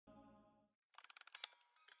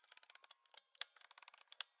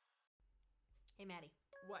Hey, Maddie,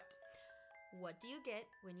 What? what do you get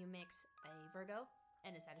when you mix a Virgo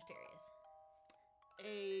and a Sagittarius?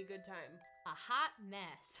 A good time. A hot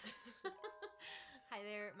mess. Hi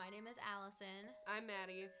there, my name is Allison, I'm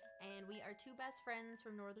Maddie. and we are two best friends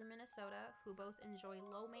from northern Minnesota who both enjoy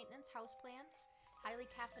low-maintenance houseplants, highly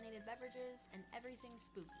caffeinated beverages, and everything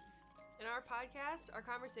spooky. In our podcast, our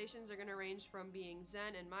conversations are going to range from being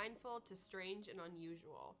zen and mindful to strange and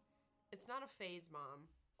unusual. It's not a phase, Mom.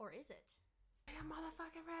 Or is it? I am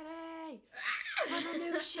motherfucking ready for the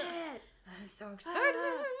new shit. I'm so excited.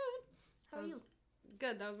 How are you?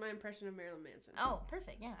 Good. That was my impression of Marilyn Manson. Oh,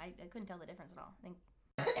 perfect. Yeah, I couldn't tell the difference at all. I think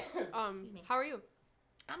Excuse me. How are you?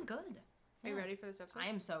 I'm good. Are you ready for this episode? I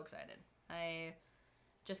am so excited. I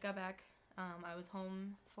just got back. I was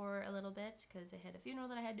home for a little bit because I had a funeral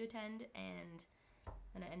that I had to attend, and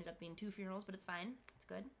then it ended up being 2 funerals, but it's fine. It's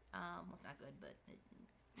good. Well, it's not good, but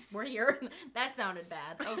we're here. That sounded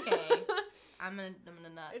bad. Okay. I'm gonna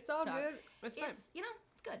not It's all talk. good. It's fine. It's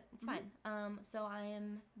good. It's fine. So I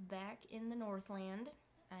am back in the Northland.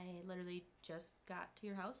 I literally just got to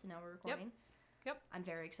your house, and now we're recording. Yep. I'm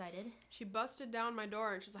very excited. She busted down my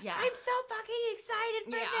door, and she's like, Yeah. I'm so fucking excited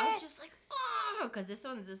for this. I was just like, oh, because this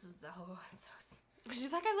was it's so.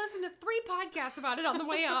 She's like, I listened to 3 podcasts about it on the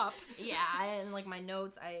way up. Yeah, and like my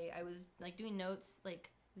notes, I was like doing notes like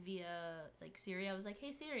via like Siri. I was like,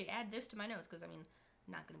 hey Siri, add this to my notes, because I mean,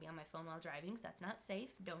 I'm not gonna be on my phone while driving, because that's not safe.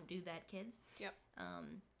 Don't do that, kids. Yep.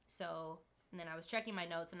 So, and then I was checking my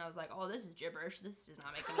notes, and I was like, oh, this is gibberish. This does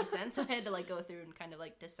not make any sense. So I had to like go through and kind of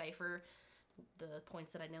like decipher the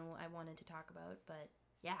points that I know I wanted to talk about. But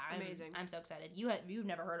yeah, Amazing. I'm so excited. You've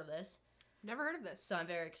never heard of this, Never heard of this. so I'm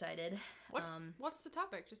very excited. What's the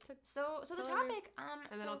topic? Just to, So the tell everyone- topic,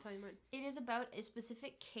 and then I'll tell you mine. it is about a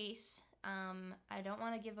specific case. I don't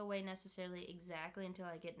want to give away necessarily exactly until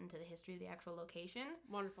I get into the history of the actual location,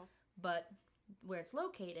 Wonderful. but where it's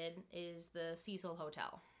located is the Cecil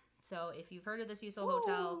Hotel. So if you've heard of the Cecil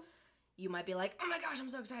Hotel, you might be like, oh my gosh, I'm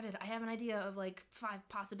so excited. I have an idea of like 5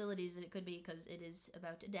 possibilities that it could be, because it is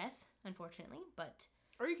about death, unfortunately, but...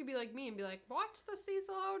 Or you could be like me and be like, watch the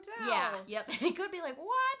Cecil Hotel. Yeah, yep. It could be like,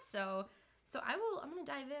 what? So I'm going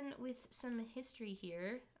to dive in with some history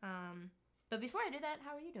here. But before I do that,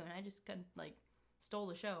 how are you doing? I just kind of like stole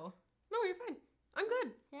the show. No, you're fine. I'm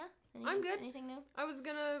good. Yeah? I'm good. Anything new? I was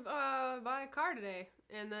gonna buy a car today,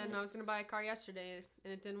 and then Yeah. I was gonna buy a car yesterday,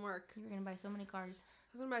 and it didn't work. You were going to buy so many cars. I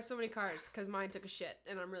was gonna buy so many cars because mine took a shit,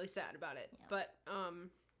 and I'm really sad about it. Yeah. But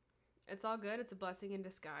it's all good. It's a blessing in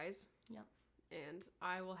disguise. Yep. And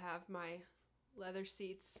I will have my leather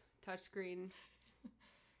seats, touchscreen,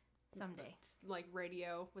 Someday. like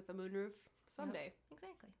radio with a moonroof someday.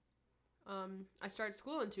 Exactly. I start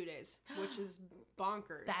school in 2 days, which is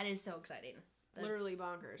bonkers. That is so exciting. Literally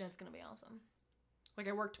bonkers. That's going to be awesome. Like,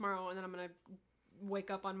 I work tomorrow, and then I'm gonna wake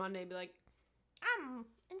up on Monday and be like, I'm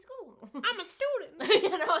in school. I'm a student. You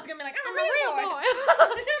know, it's going to be like, I'm I'm a real boy. boy.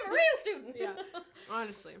 I'm a real student. Yeah.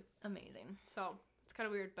 Honestly. Amazing. So, it's kind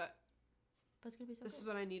of weird, but But it's going to be so this good. is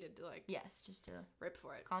what I needed to, like, Yes, just to right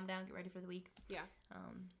before it. calm down, get ready for the week. Yeah.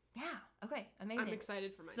 Yeah. Okay. Amazing. I'm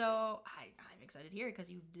excited for my So I'm excited here because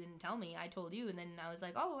you didn't tell me. I told you, and then I was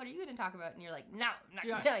like, "Oh, what are you going to talk about?" And you're like, "No, I'm not Do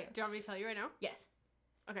you, going to tell you." do you want me to tell you right now? Yes.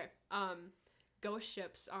 Okay. Ghost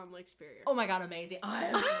ships on Lake Superior. Oh my god, amazing!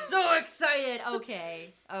 I'm so excited.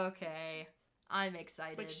 Okay. I'm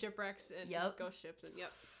excited. Like shipwrecks and Yep. ghost ships and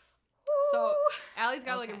yep. So Allie's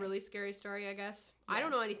got like a Okay. really scary story, I guess. I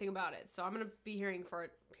don't know Yes. anything about it, so I'm gonna be hearing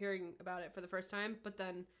about it for the first time. But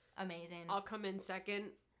then Amazing. I'll come in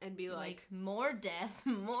second and be like more death,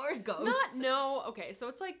 more ghosts. Okay,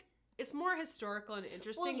 so it's more historical and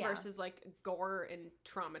interesting yeah. versus like gore and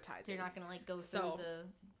traumatizing. So you're not gonna like go So- through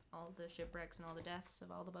all the shipwrecks and all the deaths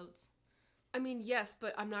of all the boats. I mean, yes,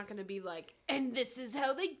 but I'm not gonna be like, and this is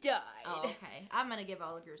how they died. Oh, okay. I'm gonna give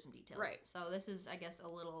all the gruesome details. Right. So this is, I guess, a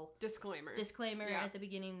little Disclaimer. disclaimer Yeah. at the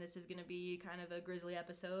beginning. This is gonna be kind of a grisly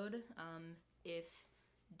episode. If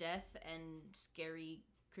death and scary,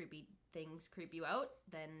 creepy things creep you out,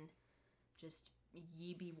 then just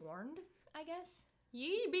ye be warned, I guess.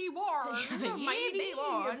 Ye be warned. Ye be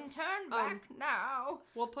warned. Turn back now.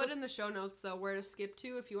 We'll put in the show notes though where to skip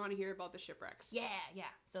to if you want to hear about the shipwrecks. Yeah.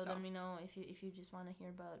 So So. then we know if you just want to hear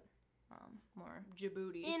about more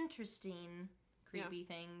Djibouti. interesting creepy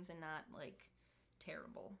things and not like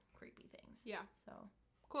terrible creepy things. Yeah. So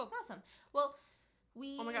Cool. awesome. Well,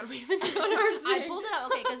 we. Oh my god, we haven't done our I thing. pulled it up,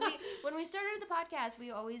 okay, because when we started the podcast,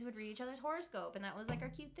 we always would read each other's horoscope, and that was like our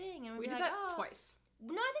cute thing. And we'd We be did like, that oh. twice.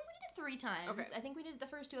 No, I think we did it 3 times. Okay. I think we did the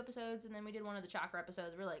first 2 episodes, and then we did one of the chakra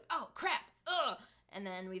episodes. We're like, oh crap, ugh, and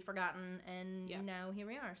then we've forgotten, and Yeah. now here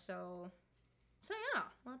we are. So yeah,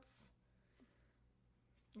 let's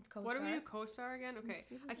It's CoStar. What do we do? CoStar again? Okay. Let's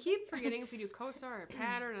see if I it's keep forgetting if we do CoStar or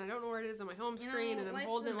pattern, and I don't know where it is on my home screen, and I'm life's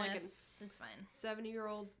holding a like a mess. It's fine.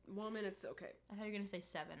 70-year-old woman. It's okay. I thought you were gonna say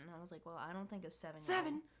 7, and I was like, well, I don't think a 7.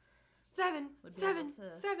 Seven. Would be able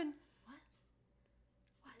to- 7. What?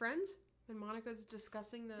 Friends? And Monica's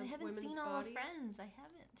discussing the I haven't women's seen all of body. Friends. I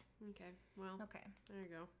haven't. Okay. Well, Okay. there you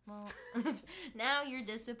go. Well, now you're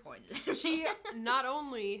disappointed. She not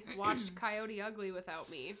only watched Coyote Ugly without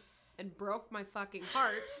me and broke my fucking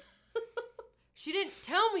heart. She didn't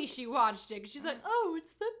tell me she watched it. 'Cause she's like, oh, it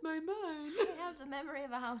slipped my mind. I have the memory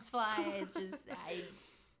of a housefly. It's just,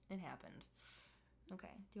 it happened.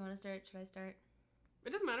 Okay. Do you want to start? Should I start?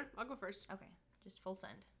 It doesn't matter. I'll go first. Okay. Just full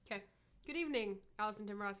send. Okay. Good evening, Allison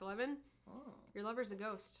Timross 11. Oh. Your lover's a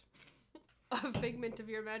ghost. A figment of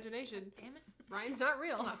your imagination. Damn it. Ryan's not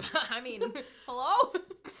real. I mean, hello?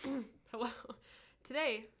 Hello.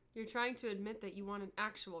 Today, you're trying to admit that you want an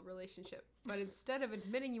actual relationship. But instead of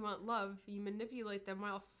admitting you want love, you manipulate them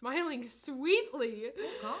while smiling sweetly. Oh,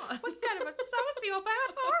 God. What kind of a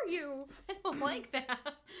sociopath are you? I don't like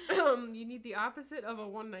that. You need the opposite of a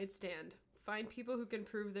one-night stand. Find people who can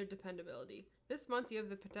prove their dependability. This month you have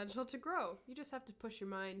the potential to grow. You just have to push your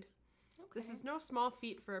mind. Okay. This is no small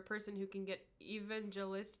feat for a person who can get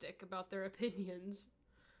evangelistic about their opinions.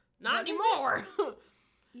 Not What is anymore.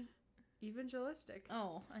 Evangelistic.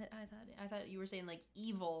 Oh, I thought you were saying like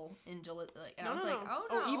evil angelistic. Like, and No, I was no, like, no. oh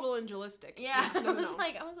no. Oh, evil angelistic. Yeah, No, I was no.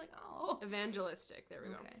 like, oh. Evangelistic. There we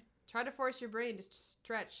go. Okay. Try to force your brain to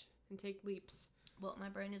stretch and take leaps. Well, my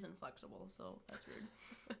brain isn't flexible, so that's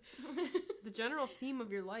rude. The general theme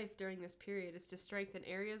of your life during this period is to strengthen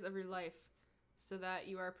areas of your life so that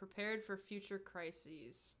you are prepared for future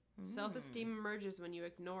crises. Self-esteem emerges when you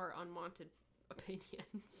ignore unwanted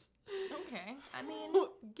opinions. Okay. I mean,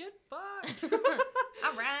 Get fucked.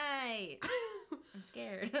 all right. I'm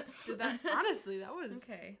scared. Did that honestly? That was.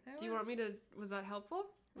 Okay. Do you want me to? Was that helpful?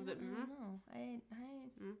 Was it? No.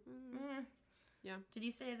 Yeah. Did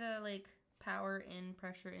you say the like power in,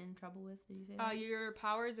 pressure in, trouble with? Did you say that? Your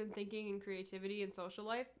powers in thinking and creativity and social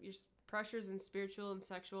life. Your pressures in spiritual and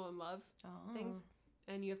sexual and love things,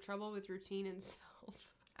 and you have trouble with routine and self.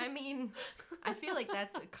 I mean, I feel like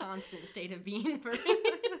that's a constant state of being for me.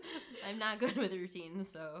 I'm not good with routines,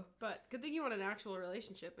 so. But good thing you want an actual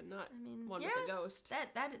relationship and not one with a ghost.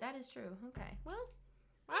 That is true. Okay. Well,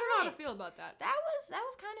 I don't know how to feel about that. that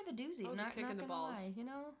was kind of a doozy. That was a kick in the balls. Lie, you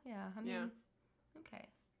know? Yeah. I mean, Yeah. Okay.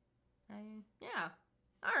 Yeah.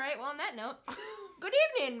 All right. Well, on that note, good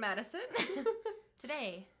evening, Madison.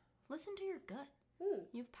 Today, listen to your gut. Ooh.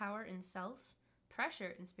 You have power in self,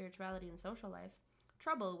 pressure in spirituality and social life,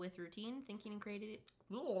 trouble with routine, thinking and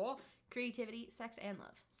creativity, sex, and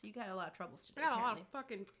love. So you got a lot of troubles today. I got a lot apparently. of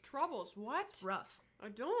fucking troubles. What? It's rough. I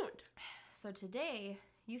don't. So today,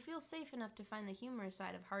 you feel safe enough to find the humorous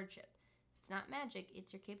side of hardship. It's not magic,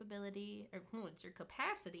 it's your capability, or it's your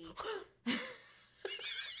capacity.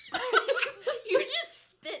 You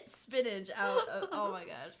just spit spinach out of, oh my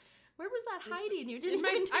gosh. Where was that hiding? You didn't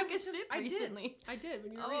even take a sip recently. I did.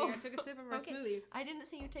 When you were reading, I took a sip of my smoothie. I didn't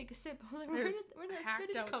see you take a sip. I was like, There's where did that hacked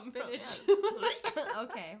spinach out come spinach. from?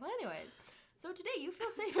 Okay, well anyways. So today you feel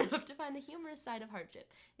safe enough to find the humorous side of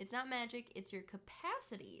hardship. It's not magic, it's your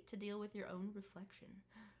capacity to deal with your own reflection.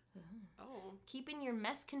 Oh. Keeping your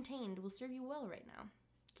mess contained will serve you well right now.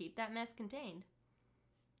 Keep that mess contained.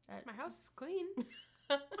 My house is clean.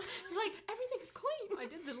 You're like, everything's clean. I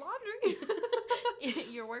did the laundry.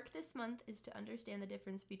 Your work this month is to understand the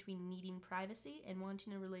difference between needing privacy and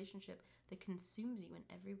wanting a relationship that consumes you in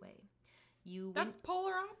every way. That's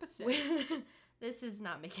polar opposite. This is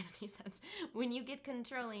not making any sense. When you get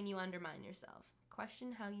controlling, you undermine yourself.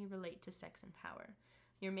 Question how you relate to sex and power.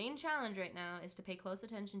 Your main challenge right now is to pay close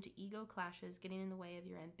attention to ego clashes getting in the way of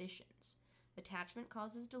your ambitions. Attachment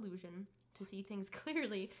causes delusion. To see things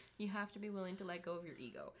clearly, you have to be willing to let go of your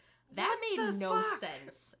ego. That made no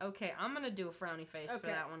sense. Okay, I'm gonna do a frowny face for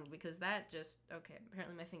that one because that just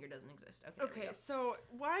apparently my finger doesn't exist. Okay, so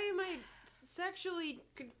why am I sexually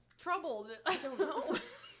troubled? I don't know.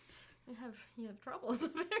 You have troubles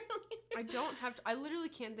apparently. I don't have. I literally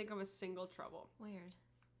can't think of a single trouble. Weird.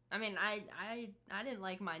 I mean, I didn't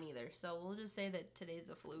like mine either, so we'll just say that today's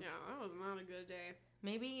a fluke. Yeah, that was not a good day.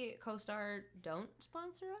 Maybe CoStar don't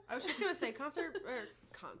sponsor us? I was just gonna say concert.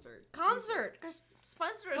 Sponsor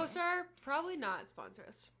us. CoStar probably not sponsor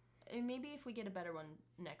us. And maybe if we get a better one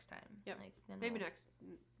next time. Yep. Then Maybe we'll, next.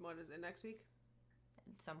 What is it? Next week?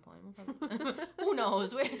 At some point. We'll probably, who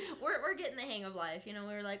knows? We're getting the hang of life. You know,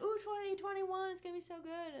 we were like, ooh, 2021, it's gonna be so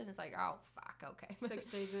good, and it's like, oh fuck, okay. 6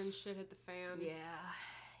 days in, shit hit the fan. Yeah.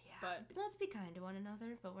 But let's be kind to one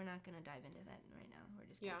another, but we're not going to dive into that right now. We're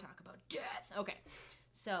just going to talk about death. Okay.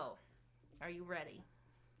 So, are you ready?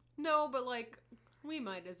 No, but like, we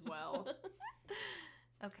might as well.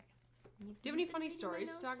 Okay. Do you have any funny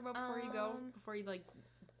stories to talk about before you go? Before you like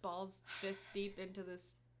balls fist deep into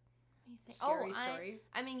this scary story?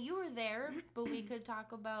 I mean, you were there, but we could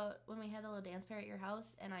talk about when we had the little dance pair at your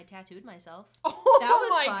house and I tattooed myself. Oh, that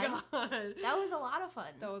was my fun. God. That was a lot of fun.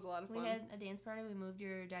 That was a lot of fun. We had a dance party. We moved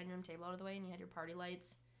your dining room table out of the way and you had your party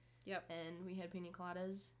lights. Yep. And we had pina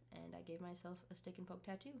coladas and I gave myself a stick and poke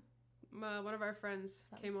tattoo. One of our friends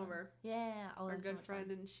came over. Yeah. Oh, our good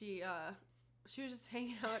friend, and she was just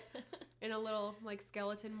hanging out in a little like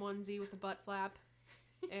skeleton onesie with a butt flap,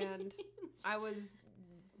 and I was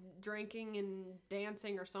drinking and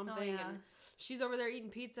dancing or something, and she's over there eating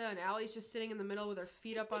pizza, and Allie's just sitting in the middle with her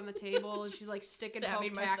feet up on the table, and she's like stick and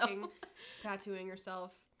poke tacking, tattooing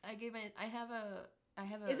herself. I have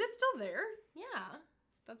a. Is it still there? Yeah.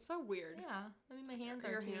 That's so weird. Yeah. I mean, my hands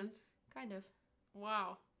are your too. Hands. Kind of.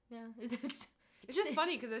 Wow. Yeah. It's just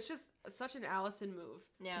funny because it's just such an Allison move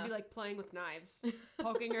to be like playing with knives,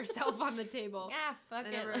 poking herself on the table. Yeah, fuck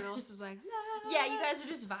and it. everyone else is like, yeah, you guys were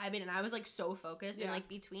just vibing, and I was like so focused, and like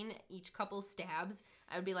between each couple stabs,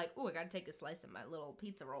 I would be like, "Oh, I gotta take a slice of my little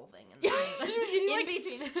pizza roll thing." And she was eating, in like,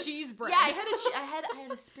 between cheese bread. Yeah, I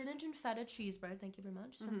had a spinach and feta cheese bread. Thank you very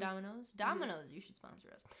much from Domino's. Domino's, you should sponsor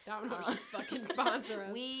us. Domino's should fucking sponsor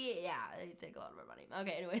us. They take a lot of our money.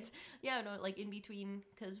 Okay, anyways, like in between,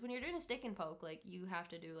 because when you're doing a stick and poke, like you have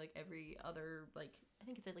to do like every other like. I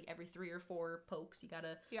think it says like every 3 or 4 pokes, you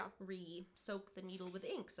gotta re-soak the needle with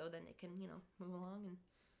ink so then it can, move along. And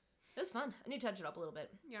it was fun. I need to touch it up a little bit.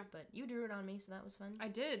 Yeah. But you drew it on me, so that was fun. I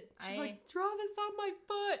did. She's like, draw this on my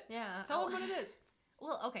foot. Yeah. Tell them what it is.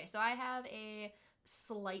 Well, okay, so I have a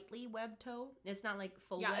slightly web toe. It's not like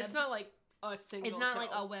full web. Yeah, it's not like a single It's not toe. like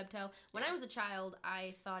a web toe. When I was a child,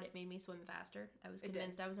 I thought it made me swim faster. I was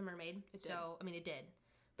convinced I was a mermaid. It did.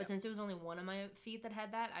 But since it was only one of my feet that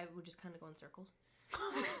had that, I would just kind of go in circles.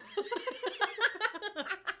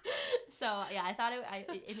 So yeah, I thought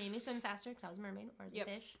it made me swim faster because I was a mermaid or as a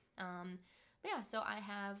fish. So I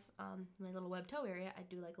have my little web toe area. I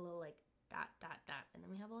do like a little like dot dot dot, and then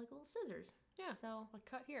we have like little scissors. Yeah. So like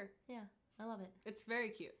cut here. Yeah, I love it. It's very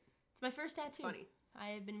cute. It's my first tattoo. It's funny.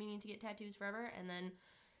 I've been meaning to get tattoos forever, and then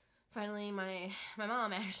finally my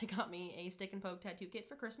mom actually got me a stick and poke tattoo kit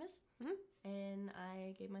for Christmas, and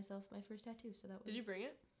I gave myself my first tattoo. So that was. Did you bring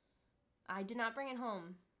it? I did not bring it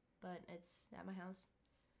home, but it's at my house.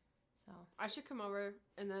 So I should come over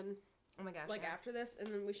and then. Oh my gosh! Like after this, and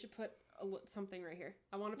then we should put something right here.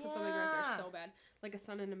 I want to put something right there so bad, like a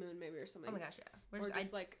sun and a moon maybe or something. Oh my gosh! Yeah. Or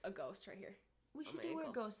just like a ghost right here. We should do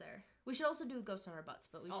a ghost there. We should also do a ghost on our butts,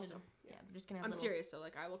 but we also, should. Yeah, we're just gonna have. I'm serious though.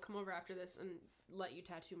 Like I will come over after this and let you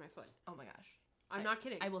tattoo my foot. Oh my gosh! I'm not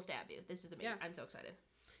kidding. I will stab you. This is amazing. Yeah. I'm so excited.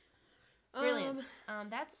 Brilliant.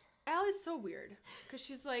 That's Allie's so weird because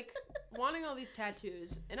she's like wanting all these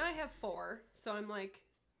tattoos, and I have 4, so I'm like,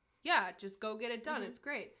 yeah, just go get it done. It's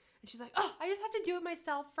great. And she's like, oh, I just have to do it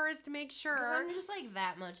myself first to make sure. I'm just like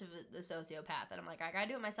that much of the sociopath that I'm like, I gotta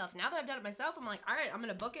do it myself. Now that I've done it myself, I'm like, all right, I'm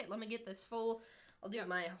gonna book it. Let me get this full. I'll do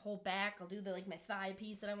my whole back. I'll do my thigh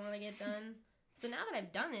piece that I want to get done. So now that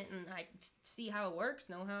I've done it and I see how it works,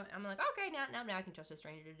 know how I'm like, okay, now I can trust a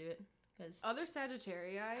stranger to do it. Because other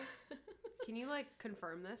Sagittarii, can you like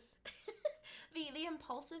confirm this? the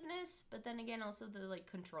impulsiveness, but then again, also the like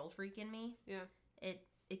control freak in me. Yeah.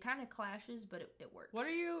 It kind of clashes, but it works.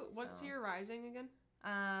 What's your rising again?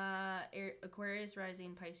 Aquarius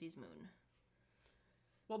rising, Pisces moon.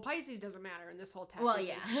 Well, Pisces doesn't matter in this whole tattoo. Well,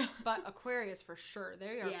 yeah. thing, but Aquarius for sure.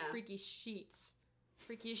 They are freaky sheets.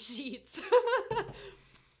 Freaky sheets.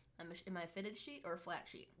 Am I a fitted sheet or a flat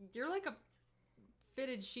sheet? You're like a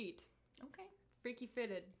fitted sheet. Okay. Freaky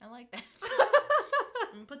fitted. I like that.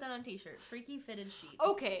 I'm gonna put that on a t-shirt. Freaky fitted sheet.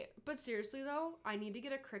 Okay, but seriously though, I need to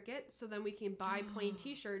get a Cricut so then we can buy plain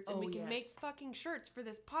t-shirts and we can make fucking shirts for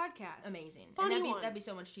this podcast. Amazing. Funny and ones. that'd be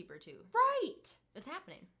so much cheaper too. Right. It's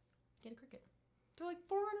happening. Get a Cricut. They're like $400.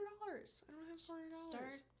 I don't have $400.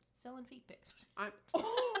 Start selling feet pics. I'm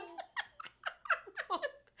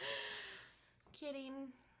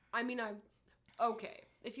kidding. I mean, okay.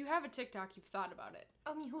 If you have a TikTok, you've thought about it.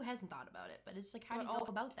 I mean, who hasn't thought about it? But it's like, how do you go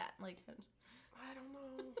about that? Like, I don't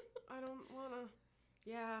know. I don't wanna.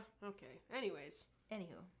 Yeah. Okay. Anyways.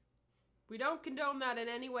 Anywho, we don't condone that in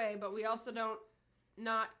any way, but we also don't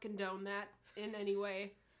not condone that in any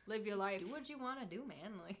way. Live your life. Do what you want to do,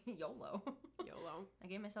 man. Like, YOLO. YOLO. I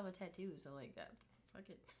gave myself a tattoo, so like, fuck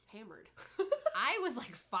it. Hammered. I was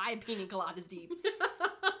like 5 pina coladas deep.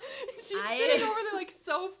 She's sitting over there like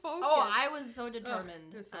so focused. Oh, I was so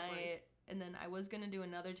determined. Ugh, so And then I was gonna do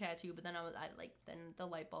another tattoo, but then then the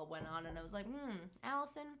light bulb went on, and I was like,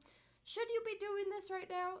 Allison, should you be doing this right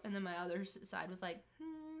now? And then my other side was like,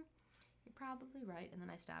 you're probably right. And then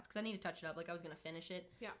I stopped because I need to touch it up. Like, I was gonna finish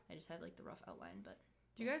it. Yeah. I just had like the rough outline, but.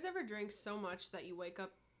 Do you guys ever drink so much that you wake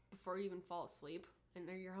up before you even fall asleep and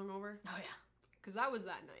you're hungover? Oh yeah. Because I was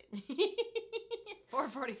that night.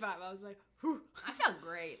 4:45. I was like, whew. I felt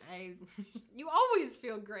great. You always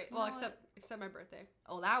feel great. Well, No, except my birthday.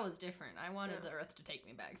 Oh, that was different. I wanted the earth to take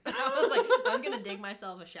me back. I was gonna dig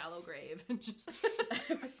myself a shallow grave and just.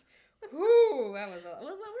 That was a. What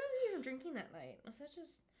were you drinking that night? Was that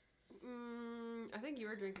just? I think you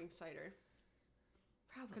were drinking cider.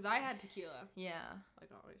 Probably. Because I had tequila. Yeah.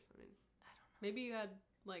 Like always. I mean, I don't know. maybe you had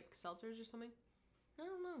like seltzers or something. I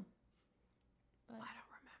don't know. But I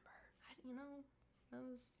don't remember. that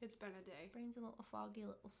was. It's been a day. Brain's a little foggy, a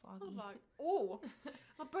little soggy. Oh,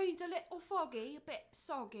 my brain's a little foggy, a bit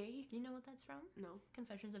soggy. You know what that's from? No.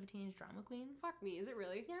 Confessions of a Teenage Drama Queen. Fuck me, is it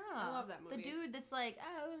really? Yeah. I love that movie. The dude that's like,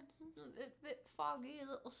 oh, it's a bit foggy, a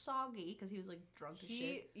little soggy, because he was like drunk as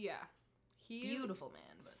shit. Yeah. Beautiful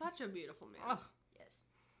man. But... Such a beautiful man. Oh, yes.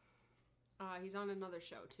 He's on another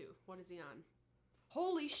show too. What is he on?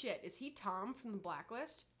 Holy shit, is he Tom from The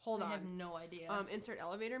Blacklist? Hold on. I have no idea. Insert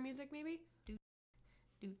elevator music maybe?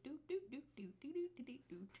 I'm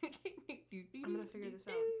gonna figure this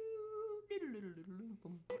out.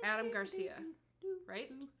 Adam Garcia, right?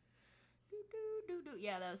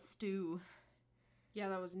 Yeah, that was Stu. Yeah,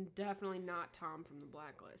 that was definitely not Tom from The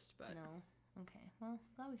Blacklist, but no. Okay, well,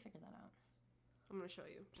 glad we figured that out. I'm gonna show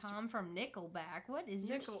you. Tom from Nickelback. What is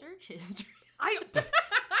your search history? I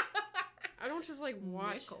don't just like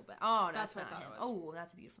watch. Nickelback. Oh, no, that's not what I thought him. it was. Oh,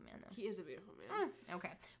 that's a beautiful man, though. He is a beautiful man.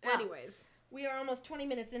 Okay. Well, anyways, we are almost 20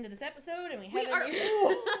 minutes into this episode, and we are. haven't.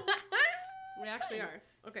 We actually are.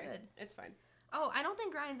 Okay, good. It's fine. Oh, I don't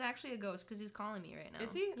think Ryan's actually a ghost because he's calling me right now.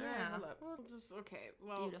 Is he? Yeah. All right, hold up. Okay.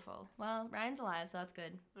 Well. Beautiful. Well, Ryan's alive, so that's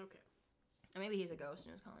good. Okay. Or maybe he's a ghost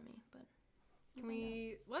and was calling me, but. Can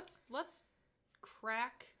we let's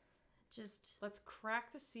crack. Let's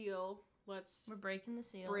crack the seal. We're breaking the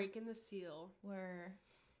seal. Breaking the seal. We're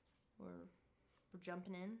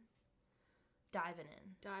jumping in. Diving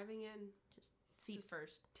in. Just feet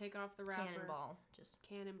first. Take off the wrapper.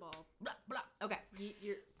 Cannonball. Blah, blah. Okay.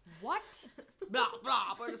 You're what? Blah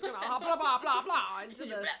blah. We're just gonna blah blah blah blah into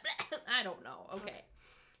the. I don't know. Okay.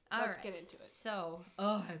 Let's get into it. So,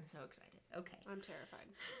 I'm so excited. Okay. I'm terrified.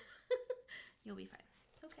 You'll be fine.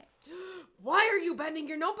 It's okay. Why are you bending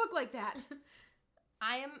your notebook like that?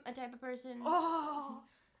 I am a type of person. Oh.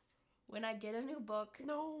 When I get a new book,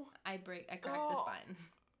 no, I crack the spine.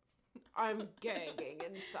 I'm gagging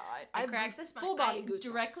inside. I crack the spine. Full body goosebumps.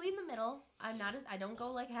 Directly in the middle. I don't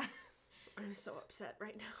go like half. I'm so upset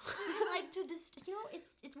right now. I like to just,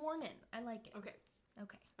 it's worn in. I like it. Okay.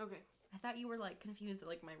 I thought you were like confused at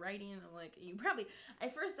like my writing, and like you probably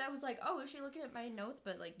at first I was like, oh, is she looking at my notes?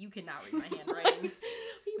 But like you cannot read my handwriting.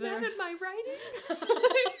 Are you mad at my writing?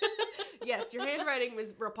 Yes, your handwriting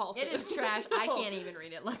was repulsive. It is trash. I can't even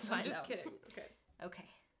read it. Let's find out. I'm just kidding. Okay.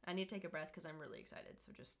 I need to take a breath because I'm really excited.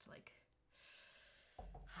 So just like,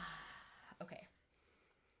 okay.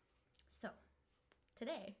 So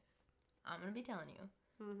today I'm gonna be telling you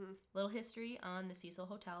a little history on the Cecil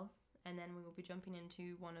Hotel. And then we will be jumping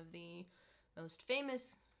into one of the most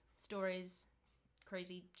famous stories,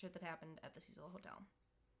 crazy shit that happened at the Cecil Hotel.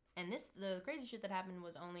 And the crazy shit that happened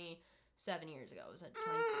was only 7 years ago. It was at 20.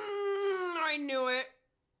 I knew it.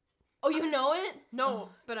 Oh, you know it? No,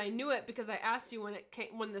 but I knew it because I asked you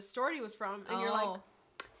when the story was from, and you're like,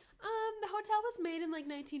 the hotel was made in like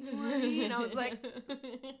 1920, and I was like,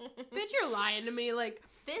 bitch, you're lying to me. Like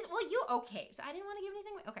this. Well, okay. So I didn't want to give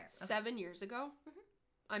anything away. Okay. 7 years ago.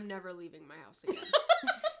 I'm never leaving my house again.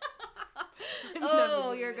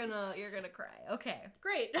 You're gonna cry. Okay,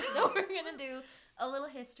 great. So we're gonna do a little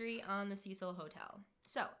history on the Cecil Hotel.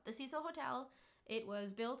 So the Cecil Hotel, it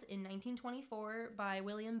was built in 1924 by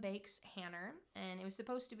William Bakes Hanner, and it was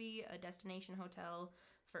supposed to be a destination hotel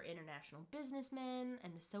for international businessmen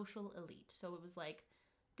and the social elite. So it was like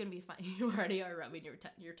gonna be fun. You already are rubbing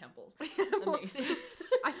your temples. Amazing.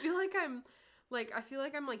 I feel like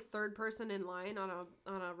I'm like third person in line on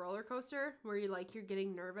a roller coaster where you're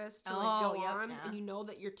getting nervous to go on, and you know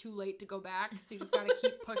that you're too late to go back, so you just gotta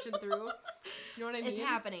keep pushing through. You know what I mean? It's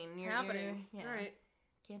happening. It's happening. Yeah. All right.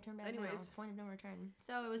 Can't turn back. Anyways, now. Point of no return.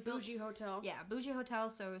 So it was bougie hotel. Yeah, bougie hotel.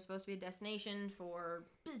 So it was supposed to be a destination for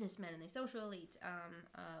businessmen and the social elite.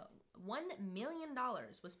 $1 million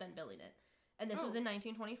was spent building it, and this was in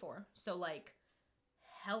 1924. So like,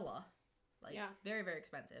 hella, very very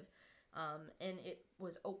expensive. And it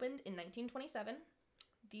was opened in 1927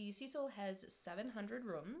 The Cecil has 700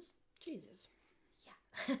 rooms. Jesus.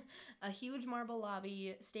 Yeah. A huge marble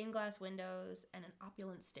lobby, stained glass windows, and an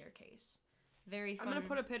opulent staircase. Very fun. I'm going to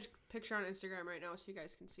put a picture on Instagram right now so you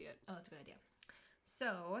guys can see it. Oh, that's a good idea.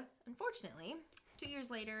 So, unfortunately, 2 years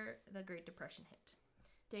later, the Great Depression hit.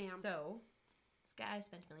 Damn. So, this guy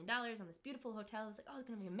spent $1 million on this beautiful hotel. He was like, oh, it's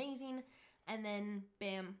going to be amazing. And then,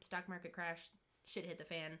 bam, stock market crashed. Shit hit the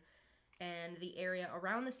fan. And the area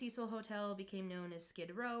around the Cecil Hotel became known as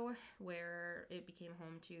Skid Row, where it became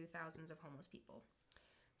home to thousands of homeless people.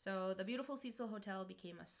 So the beautiful Cecil Hotel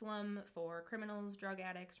became a slum for criminals, drug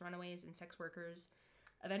addicts, runaways, and sex workers.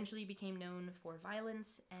 Eventually became known for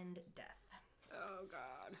violence and death. Oh,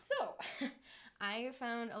 God. So, I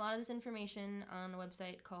found a lot of this information on a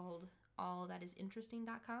website called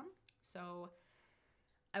allthatisinteresting.com. So,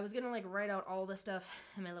 I was gonna like write out all the stuff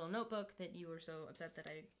in my little notebook that you were so upset that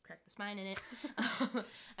I cracked the spine in it.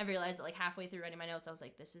 I realized that like halfway through writing my notes, I was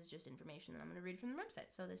like, this is just information that I'm gonna read from the website.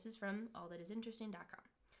 So this is from allthatisinteresting.com.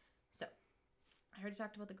 So I already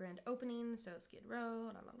talked about the grand opening. So Skid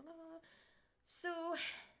Row, la la la la. So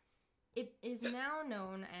it is now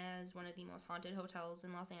known as one of the most haunted hotels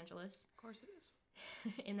in Los Angeles. Of course it is.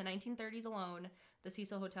 In the 1930s alone, the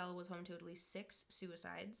Cecil Hotel was home to at least 6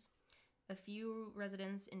 suicides. A few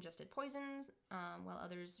residents ingested poisons, while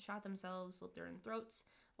others shot themselves, slit their own throats,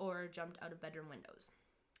 or jumped out of bedroom windows.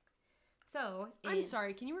 So I'm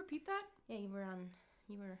sorry. Can you repeat that? Yeah, you were on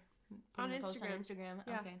Instagram.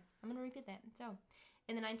 Yeah. Okay, I'm gonna repeat that. So,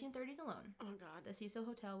 in the 1930s alone, Oh, God. the Cecil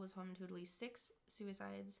Hotel was home to at least 6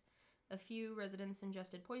 suicides. A few residents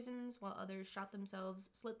ingested poisons, while others shot themselves,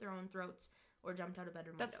 slit their own throats, or jumped out of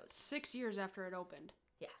bedroom That's windows. 6 years after it opened.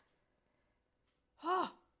 Yeah.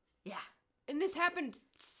 Oh. Yeah. And this happened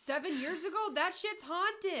 7 years ago? That shit's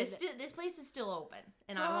haunted. This place is still open,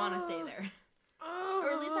 and I want to stay there. Oh.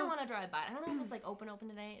 Or at least I want to drive by. I don't know if it's like open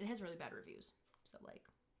today. It has really bad reviews. So like,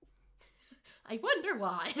 I wonder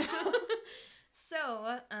why.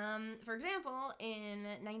 So, for example, in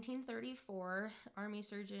 1934, Army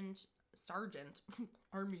Sergeant.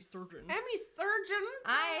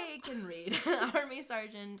 I can read. Army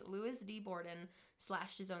Sergeant Louis D. Borden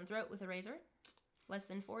slashed his own throat with a razor. Less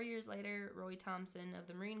than 4 years later, Roy Thompson of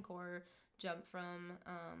the Marine Corps jumped from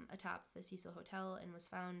atop the Cecil Hotel and was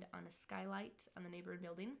found on a skylight on the neighboring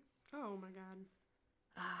building. Oh, my God.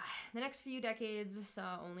 The next few decades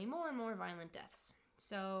saw only more and more violent deaths.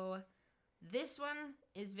 So this one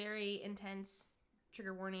is very intense.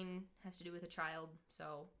 Trigger warning, has to do with a child.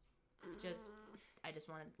 So I just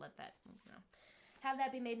wanted to let that, have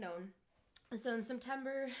that be made known. So in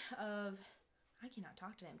September of, I cannot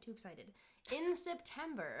talk today, I'm too excited. In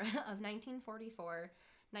September of 1944,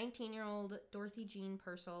 19-year-old Dorothy Jean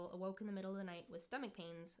Purcell awoke in the middle of the night with stomach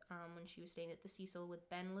pains when she was staying at the Cecil with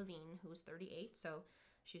Ben Levine, who was 38. So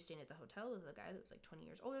she was staying at the hotel with a guy that was like 20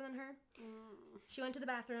 years older than her. She went to the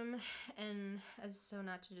bathroom, and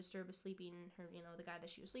not to disturb the guy that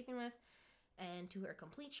she was sleeping with. And to her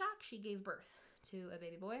complete shock, she gave birth to a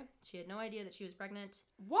baby boy. She had no idea that she was pregnant.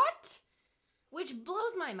 What? Which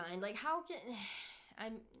blows my mind. Like, how can...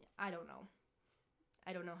 I don't know.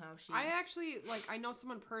 I don't know how she... I actually, I know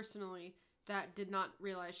someone personally that did not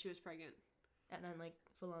realize she was pregnant. And then,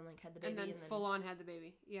 full-on, had the baby. And then full-on had the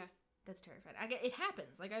baby. Yeah. That's terrifying. It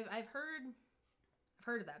happens. I've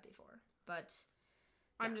heard of that before. But...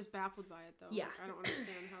 Yeah. I'm just baffled by it, though. Yeah. I don't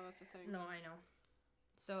understand how that's a thing. No, I know.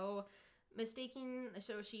 So,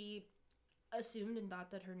 she assumed and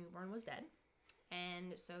thought that her newborn was dead.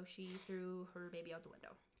 And so she threw her baby out the window.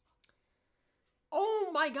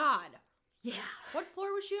 Oh my God. Yeah. What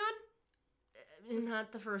floor was she on?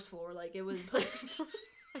 Not the first floor. It was...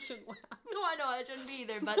 I shouldn't laugh. No, I know. I shouldn't be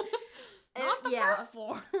either, but... Not the first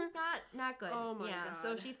floor. Not good. Oh my God.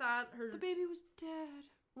 So she thought the baby was dead.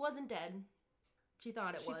 Wasn't dead. She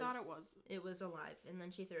thought it was. She thought it was. It was alive. And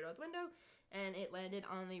then she threw it out the window, and it landed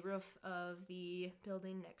on the roof of the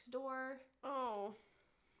building next door. Oh.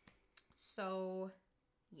 So,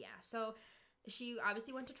 yeah. So, she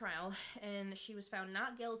obviously went to trial, and she was found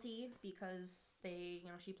not guilty because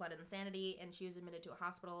she pled insanity, and she was admitted to a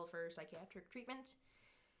hospital for psychiatric treatment.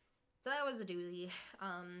 So that was a doozy.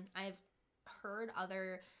 I've heard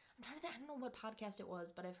other... I'm trying to think... I don't know what podcast it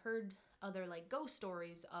was, but I've heard other, ghost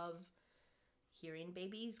stories of hearing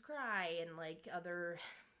babies cry and, other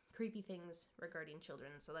creepy things regarding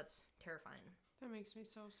children. So that's terrifying. That makes me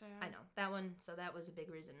so sad. I know. That one... So that was a big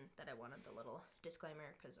reason that I wanted the little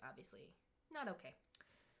disclaimer, because obviously not okay.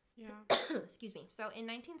 Yeah. Excuse me. So in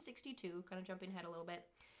 1962, kind of jumping ahead a little bit,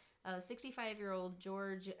 65-year-old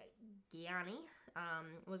George Gianni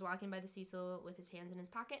was walking by the Cecil with his hands in his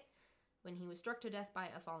pocket when he was struck to death by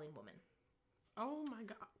a falling woman. Oh my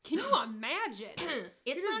god. Can you imagine?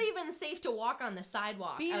 It's not even safe to walk on the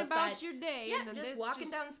sidewalk being outside. about your day. Yeah, and then just this walking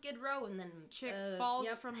down Skid Row and then chick falls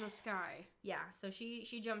yep. from the sky. Yeah, so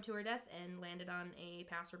she jumped to her death and landed on a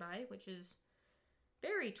passerby, which is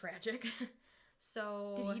very tragic.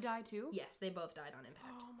 So did he die too? Yes, they both died on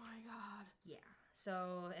impact. Oh my god. Yeah.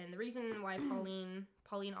 So, and the reason why Pauline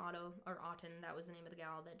Otto, or Otten, that was the name of the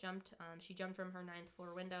gal that jumped, she jumped from her 9th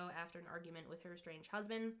floor window after an argument with her estranged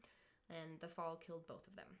husband, and the fall killed both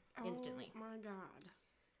of them instantly. Oh my god.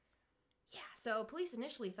 Yeah, so police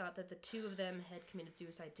initially thought that the two of them had committed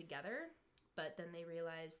suicide together, but then they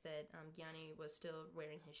realized that Gianni was still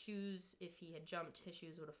wearing his shoes. If he had jumped, his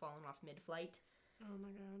shoes would have fallen off mid-flight. Oh my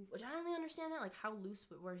god. Which I don't really understand that, like, how loose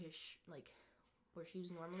were his, were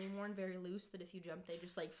shoes normally worn very loose, that if you jump, they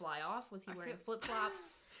just, like, fly off? Was he wearing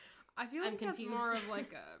flip-flops? I feel like that's more of,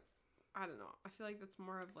 like, I don't know. I feel like that's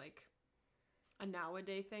more of, like, a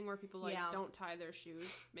nowadays thing where people, like, don't tie their shoes.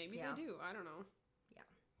 Maybe they do. I don't know. Yeah.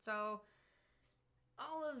 So,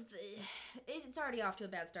 it's already off to a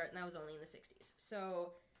bad start, and that was only in the 60s.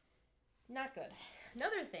 So, not good.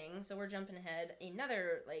 Another thing, so we're jumping ahead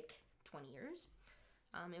another, 20 years.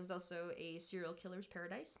 It was also a serial killer's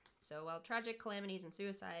paradise. So while tragic calamities and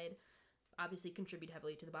suicide obviously contribute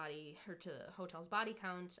heavily to the hotel's body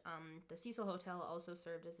count, the Cecil Hotel also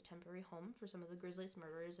served as a temporary home for some of the grisliest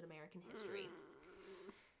murderers in American history.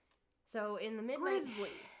 So in the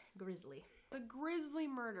Grisly. The grisly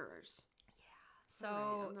murderers. Yeah.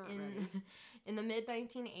 So in the mid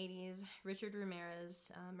 1980s, Richard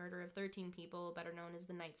Ramirez, murder of 13 people, better known as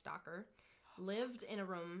the Night Stalker, lived in a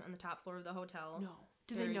room on the top floor of the hotel. No.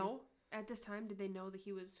 Do they know? At this time, did they know that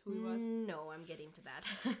he was who he was? No, I'm getting to that.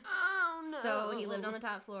 Oh, no. So he lived on the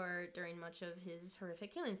top floor during much of his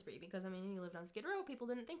horrific killing spree because, he lived on Skid Row. People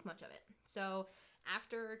didn't think much of it. So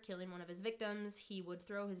after killing one of his victims, he would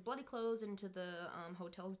throw his bloody clothes into the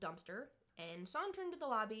hotel's dumpster and saunter into the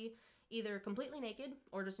lobby, either completely naked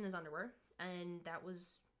or just in his underwear. And that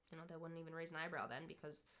was, that wouldn't even raise an eyebrow then,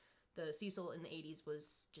 because the Cecil in the 80s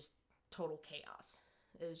was just total chaos.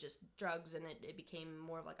 It was just drugs, and it became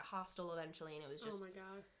more of like a hostel eventually, and it was just oh my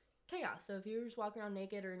god, chaos. So if you were just walking around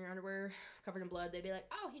naked or in your underwear covered in blood, they'd be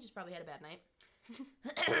like, oh, he just probably had a bad night.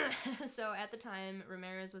 So at the time,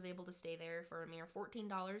 Ramirez was able to stay there for a mere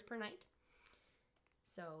 $14 per night.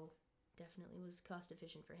 So definitely was cost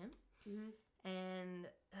efficient for him. Mm-hmm. And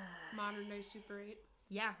modern day Super 8.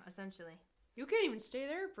 Yeah, essentially. You can't even stay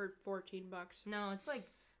there for $14. No, it's like,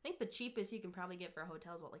 I think the cheapest you can probably get for a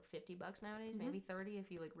hotel is, $50 nowadays? Mm-hmm. Maybe 30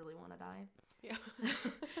 if you, really want to die. Yeah.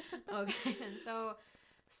 Okay, and so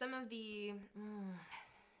some of the...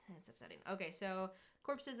 it's upsetting. Okay, so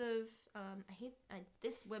corpses of...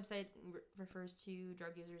 this website refers to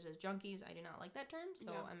drug users as junkies. I do not like that term,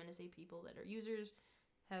 so I'm going to say people that are users,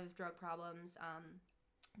 have drug problems.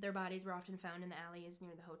 Their bodies were often found in the alleys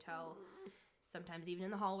near the hotel, sometimes even in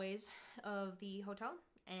the hallways of the hotel.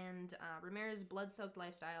 And Ramirez's blood-soaked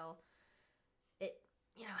lifestyle,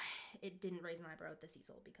 it didn't raise an eyebrow at the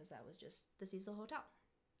Cecil because that was just the Cecil Hotel.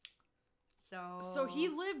 So he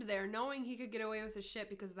lived there knowing he could get away with his shit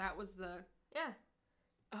because that was the... Yeah.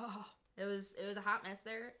 Oh. It was a hot mess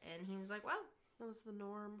there, and he was like, well... That was the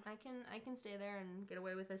norm. I can stay there and get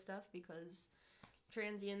away with this stuff because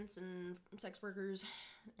transients and sex workers,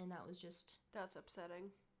 and that was just... That's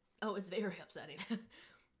upsetting. Oh, it's very upsetting.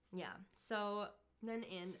 Yeah. So... Then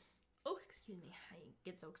oh, excuse me, I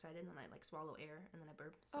get so excited when I swallow air and then I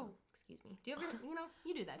burp. So, excuse me. Do you ever,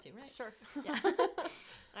 you do that too, right? Sure. Yeah.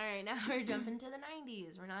 All right, now we're jumping to the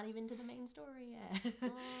 90s. We're not even to the main story yet.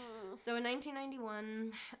 So in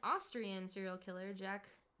 1991, Austrian serial killer Jack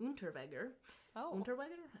Unterweger. Oh.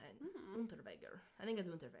 Unterweger? Unterweger. I think it's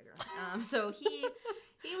Unterweger. So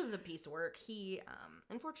he was a piece of work. He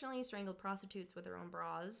unfortunately strangled prostitutes with their own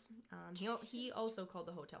bras. He also called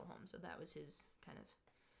the hotel home, so that was his kind of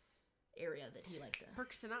area that he liked to.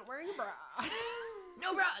 Perks to not wearing a bra.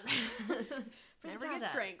 No bras. Never get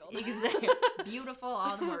strangled. Exactly. Beautiful,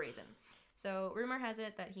 all the more reason. So rumor has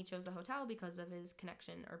it that he chose the hotel because of his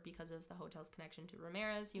connection, or because of the hotel's connection to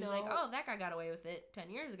Ramirez. He was like, oh, that guy got away with it 10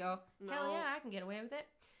 years ago. No. Hell yeah, I can get away with it.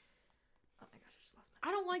 Oh my gosh, I just lost my...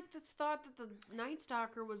 I don't like this thought that the Night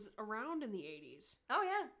Stalker was around in the 80s. Oh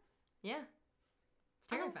yeah. Yeah. It's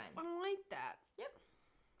terrifying. I don't like that. Yep.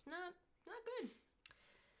 It's not good.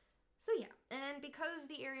 So yeah, and because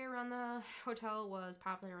the area around the hotel was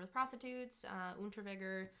popular with prostitutes,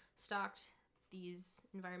 Unterweger stalked these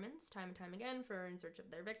environments time and time again in search of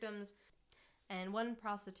their victims. And one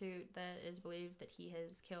prostitute that is believed that he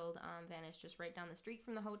has killed vanished just right down the street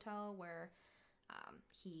from the hotel, where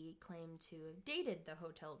He claimed to have dated the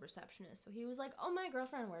hotel receptionist. So he was like, oh, my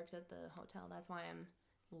girlfriend works at the hotel. That's why I'm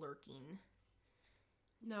lurking.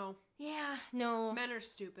 No. Yeah, no. Men are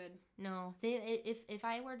stupid. No. If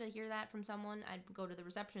I were to hear that from someone, I'd go to the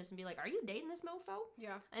receptionist and be like, are you dating this mofo?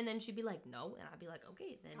 Yeah. And then she'd be like, no. And I'd be like,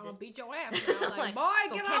 okay, then I'll beat your ass now. Like, boy,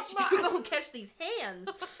 go get catch, off my... go catch these hands.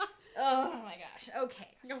 Oh, my gosh. Okay.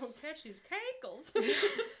 Go catch these cankles.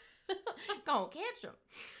 Go catch them.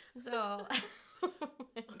 So, oh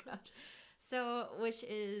my gosh. So, which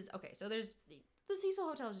is, okay, so there's, the Cecil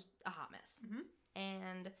Hotel is just a hot mess. Mm-hmm.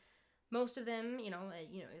 And most of them,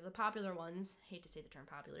 the popular ones, hate to say the term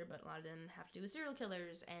popular, but a lot of them have to do with serial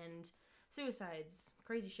killers and suicides,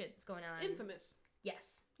 crazy shit that's going on. Infamous.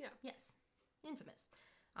 Yes. Yeah. Yes. Infamous.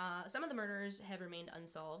 Some of the murders have remained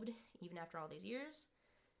unsolved, even after all these years.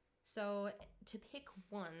 So, to pick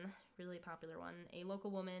one really popular one, a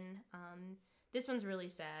local woman, this one's really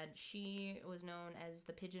sad. She was known as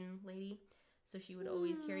the Pigeon Lady, so she would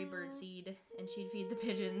always carry birdseed, and she'd feed the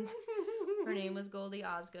pigeons. Her name was Goldie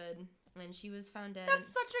Osgood, and she was found dead.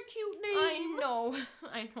 That's such a cute name.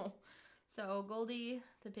 I know. So, Goldie,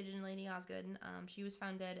 the Pigeon Lady Osgood, she was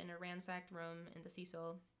found dead in a ransacked room in the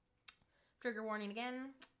Cecil. Trigger warning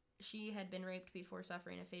again. She had been raped before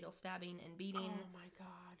suffering a fatal stabbing and beating. Oh my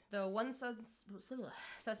god. The one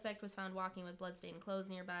suspect was found walking with bloodstained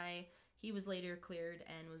clothes nearby. He was later cleared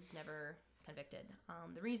and was never convicted.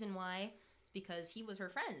 The reason why is because he was her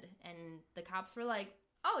friend, and the cops were like,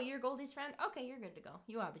 oh, you're Goldie's friend? Okay, you're good to go.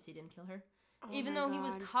 You obviously didn't kill her. Oh even though he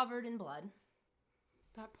was covered in blood.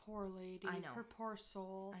 That poor lady. I know. Her poor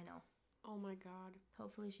soul. I know. Oh my god.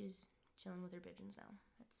 Hopefully she's chilling with her pigeons now.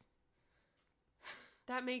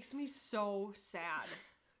 That makes me so sad.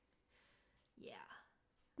 Yeah.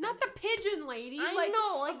 Not the pigeon lady. I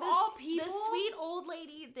know, like of all people. The sweet old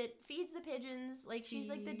lady that feeds the pigeons. Like, she's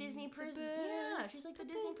like the Disney princess. Yeah, she's like the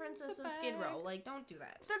Disney princess of Skid Row. Like, don't do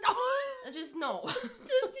that. Just no.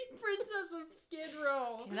 Disney princess of Skid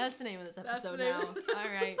Row. Okay, that's the name of this episode now.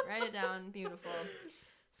 All right, write it down. Beautiful.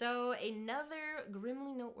 So, another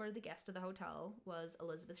grimly noteworthy guest of the hotel was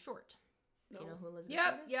Elizabeth Short. Do you know who Elizabeth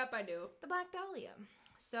Short is? Yep, I do. The Black Dahlia.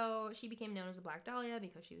 So she became known as the Black Dahlia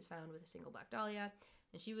because she was found with a single Black Dahlia.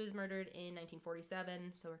 And she was murdered in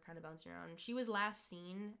 1947, so we're kind of bouncing around. She was last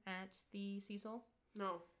seen at the Cecil.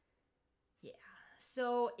 No. Yeah.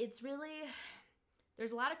 So it's really...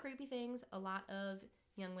 There's a lot of creepy things. A lot of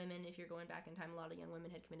young women, if you're going back in time, a lot of young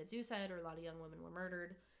women had committed suicide, or a lot of young women were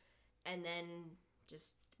murdered. And then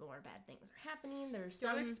just more bad things are happening. There's some...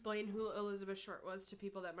 Do you want to explain who Elizabeth Short was to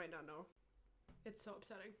people that might not know? It's so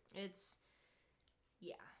upsetting.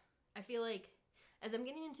 Yeah. I feel like, as I'm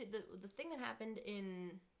getting into the thing that happened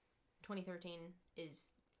in 2013 is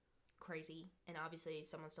crazy, and obviously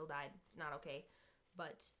someone still died. It's not okay.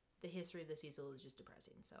 But the history of the Cecil is just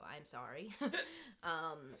depressing, so I'm sorry.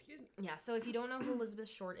 Excuse me. Yeah, so if you don't know who Elizabeth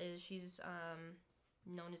Short is, she's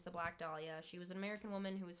known as the Black Dahlia. She was an American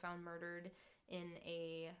woman who was found murdered in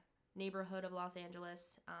a neighborhood of Los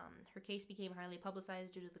Angeles. Her case became highly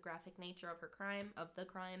publicized due to the graphic nature of the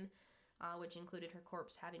crime, which included her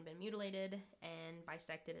corpse having been mutilated and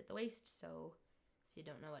bisected at the waist. So, if you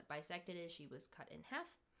don't know what bisected is, she was cut in half.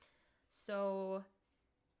 So,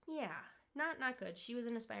 yeah, not good. She was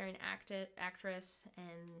an aspiring actress,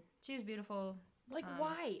 and she was beautiful. Like,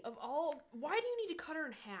 why? Why do you need to cut her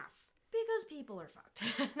in half? Because people are fucked.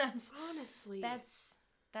 Honestly. That's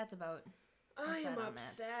about... I am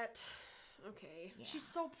upset. Okay. Yeah. She's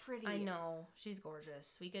so pretty. I know. She's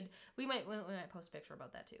gorgeous. We might post a picture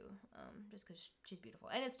about that too. Just because she's beautiful.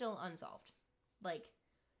 And it's still unsolved. Like,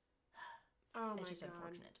 oh it's my just God.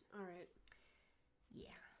 Unfortunate. All right.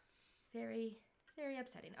 Yeah. Very, very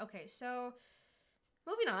upsetting. Okay, so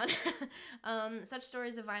moving on. Such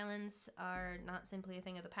stories of violence are not simply a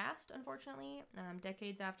thing of the past, unfortunately.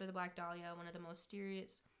 Decades after the Black Dahlia, one of the most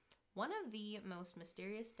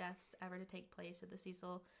mysterious deaths ever to take place at the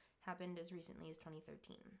Cecil happened as recently as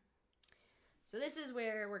 2013. So this is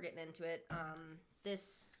where we're getting into it.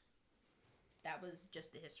 That was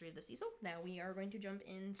just the history of the Cecil. Now we are going to jump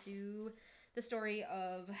into the story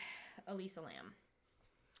of Elisa Lam.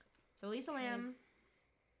 So Elisa Lam,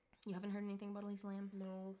 you haven't heard anything about Elisa Lam?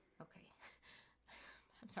 No. Okay.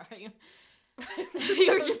 I'm sorry.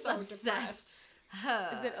 You're just so obsessed.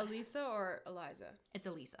 Is it Elisa or Eliza? It's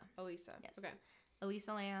Elisa. Elisa. Yes. Okay.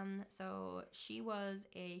 Elisa Lam. So she was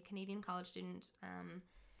a Canadian college student.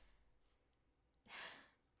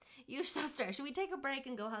 You're so stressed. Should we take a break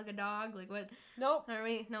and go hug a dog? Like what? Nope. Are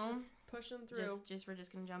we? No. Just pushing through. We're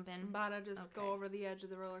just gonna jump in. I'm about to just go over the edge of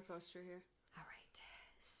the roller coaster here. All right.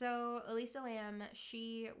 So Elisa Lam,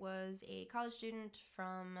 she was a college student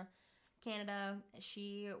from Canada.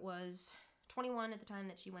 She was 21 at the time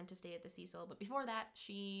that she went to stay at the Cecil, but before that,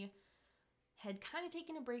 she had kind of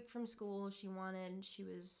taken a break from school. She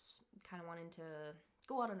was kind of wanting to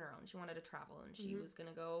go out on her own. She wanted to travel, and she was going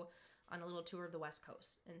to go on a little tour of the West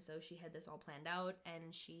Coast. And so she had this all planned out,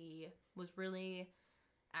 and she was really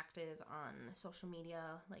active on social media,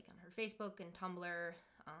 like on her Facebook and Tumblr.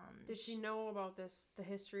 Did she know about the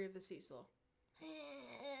history of the Cecil?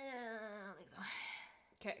 I don't think so.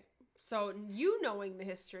 Okay. So you knowing the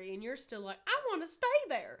history, and you're still like, I want to stay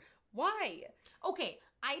there. Why? Okay,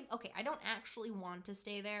 I don't actually want to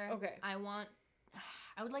stay there. Okay. I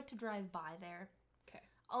would like to drive by there. Okay.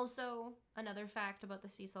 Also, another fact about the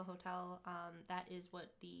Cecil Hotel, that is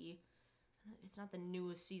what it's not the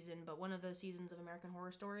newest season, but one of the seasons of American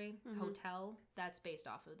Horror Story, Hotel, that's based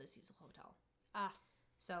off of the Cecil Hotel. Ah.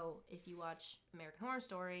 So, if you watch American Horror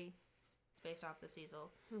Story, it's based off the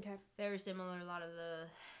Cecil. Okay. Very similar, a lot of the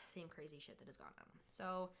same crazy shit that has gone on.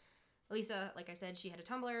 So, Elisa, like I said, she had a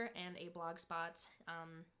Tumblr and a blog spot.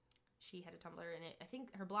 She had a Tumblr, and I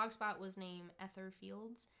think her blog spot was named Ether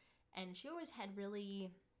Fields, and she always had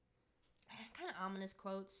really kind of ominous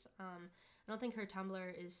quotes. I don't think her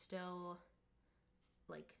Tumblr is still,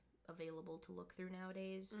 like, available to look through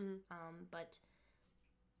nowadays. But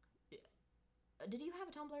did you have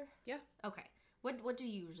a Tumblr? Yeah. Okay. What do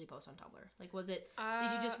you usually post on Tumblr? Like, was it,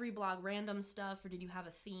 did you just reblog random stuff, or did you have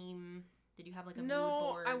a theme? Did you have, like, a mood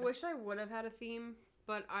board? I wish I would have had a theme,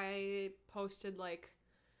 but I posted, like,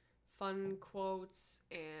 fun quotes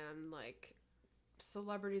and, like,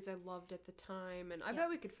 celebrities I loved at the time, and I bet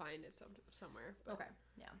we could find it somewhere. But. Okay,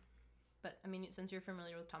 yeah. But, I mean, since you're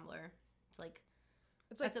familiar with Tumblr, it's like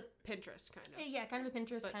a Pinterest, kind of. Yeah, kind of a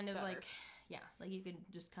Pinterest, but kind of better. like, yeah, like you could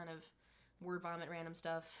just kind of word vomit random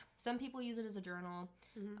stuff. Some people use it as a journal.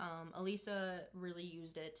 Elisa really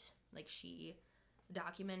used it. Like, she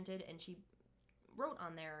documented and she wrote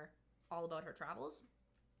on there all about her travels.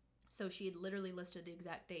 So she had literally listed the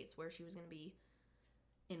exact dates where she was going to be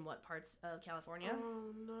in what parts of California.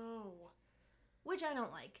 Oh, no. Which I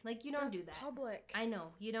don't like. Like, you don't do that. Public. I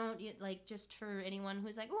know. You don't, like, just for anyone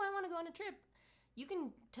who's like, oh, I want to go on a trip. You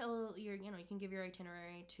can tell you can give your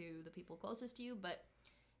itinerary to the people closest to you, but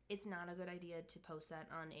it's not a good idea to post that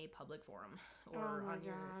on a public forum or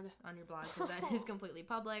on your blog, because that is completely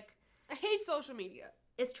public. I hate social media.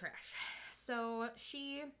 It's trash. So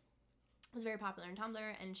she was very popular on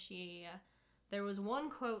Tumblr, and there was one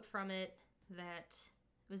quote from it that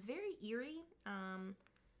was very eerie.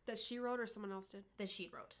 That she wrote or someone else did? That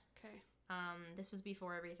she wrote. Okay. This was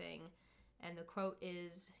before everything, and the quote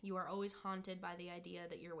is, "You are always haunted by the idea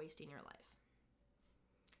that you're wasting your life."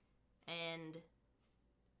 And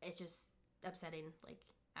it's just upsetting, like,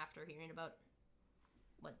 after hearing about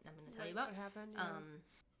what I'm going to tell you about. What happened?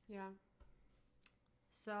 Yeah.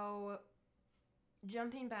 So,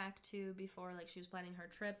 jumping back to before, like, she was planning her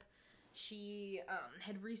trip, she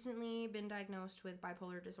had recently been diagnosed with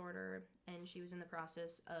bipolar disorder, and she was in the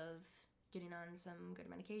process of getting on some good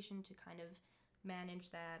medication to kind of manage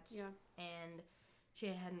that. Yeah. And she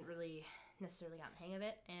hadn't really necessarily gotten the hang of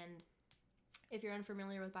it. And if you're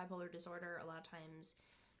unfamiliar with bipolar disorder, a lot of times,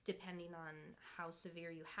 depending on how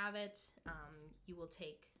severe you have it, you will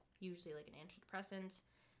take usually like an antidepressant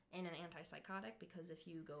and an antipsychotic, because if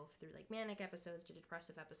you go through like manic episodes to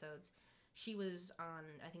depressive episodes, she was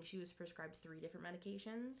prescribed 3 different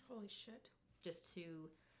medications. Holy shit. Just to,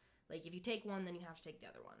 like, if you take one, then you have to take the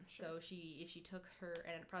other one. Sure. So if she took her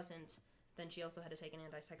antidepressant, then she also had to take an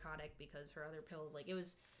antipsychotic, because her other pills, like, it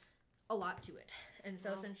was a lot to it. And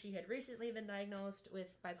so since she had recently been diagnosed with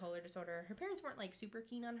bipolar disorder, her parents weren't, like, super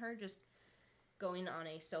keen on her just going on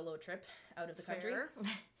a solo trip out of the country.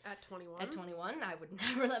 At 21. At 21, I would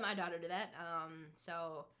never let my daughter do that.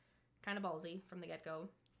 So kind of ballsy from the get-go.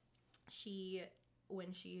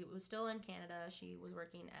 When she was still in Canada, she was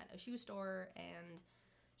working at a shoe store, and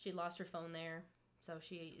she lost her phone there. So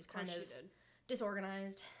she is kind of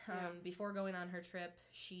disorganized. Before going on her trip,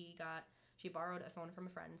 she borrowed a phone from a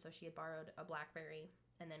friend, so she had borrowed a BlackBerry.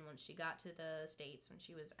 And then when she got to the States, when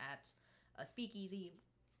she was at a speakeasy,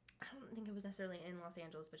 I don't think it was necessarily in Los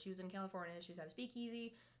Angeles, but she was in California. She was at a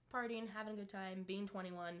speakeasy, partying, having a good time, being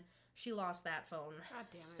 21. She lost that phone. God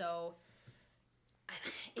damn it. So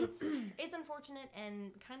it's unfortunate,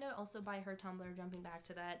 and kind of also by her Tumblr, jumping back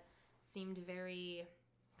to that, seemed very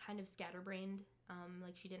kind of scatterbrained.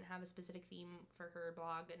 Like, she didn't have a specific theme for her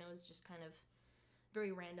blog, and it was just kind of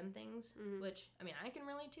very random things, which, I mean, I can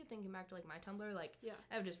relate to, thinking back to, like, my Tumblr. Like,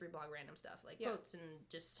 I would just reblog random stuff, like quotes and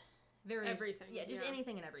just various... Everything. Yeah, just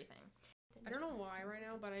anything and everything. I don't know why right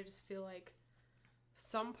now, but I just feel like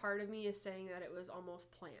some part of me is saying that it was almost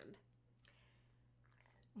planned.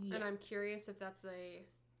 Yeah. And I'm curious if that's a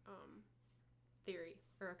theory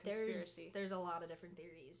or a conspiracy. There's a lot of different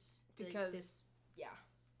theories. Because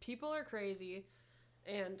people are crazy,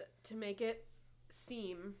 and to make it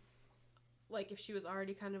seem like if she was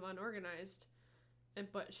already kind of unorganized,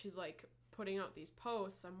 but she's like putting out these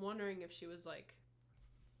posts, I'm wondering if she was like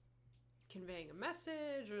conveying a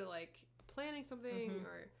message or like planning something,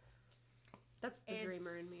 or that's the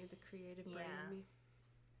dreamer in me, the creative brain in me.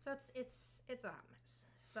 So it's a hot mess.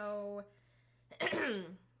 So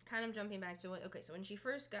kind of jumping back to it. Okay, so when she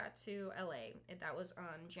first got to LA, that was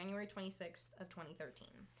on January 26th of 2013.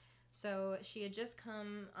 So she had just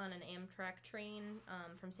come on an Amtrak train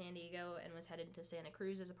from San Diego and was headed to Santa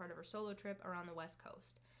Cruz as a part of her solo trip around the West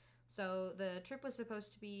Coast. So the trip was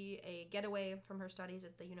supposed to be a getaway from her studies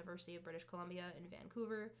at the University of British Columbia in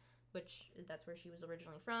Vancouver, which that's where she was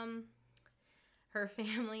originally from. Her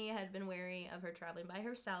family had been wary of her traveling by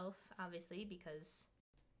herself, obviously, because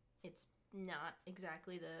it's not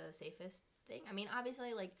exactly the safest thing. I mean,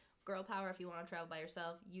 obviously, like, girl power, if you want to travel by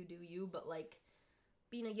yourself, you do you, but, like,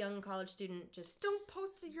 being a young college student, just... Don't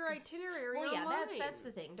post your itinerary online. Well, yeah, that's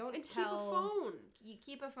the thing. Don't and tell... keep a phone. You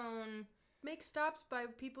keep a phone... Make stops by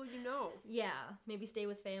people you know. Yeah, maybe stay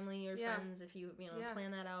with family or friends if you plan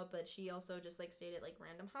that out. But she also just like stayed at like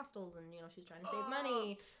random hostels, and she's trying to save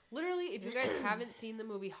money. Literally, if you guys haven't seen the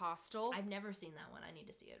movie Hostel, I've never seen that one. I need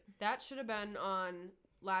to see it. That should have been on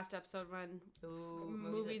last episode when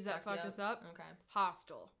movies that fucked us up. Okay,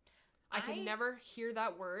 Hostel. I can never hear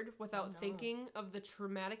that word without thinking of the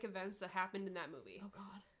traumatic events that happened in that movie. Oh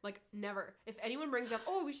God. Like, never. If anyone brings up,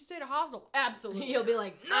 we should stay at a hostel. Absolutely. You'll be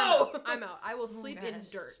like, no! I'm out. I will sleep in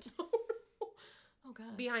dirt. Oh,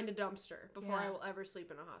 God. Behind a dumpster before I will ever sleep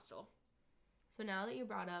in a hostel. So now that you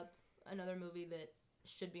brought up another movie that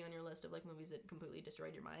should be on your list of, like, movies that completely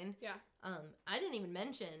destroyed your mind. Yeah. I didn't even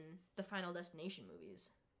mention the Final Destination movies.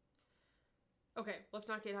 Okay, let's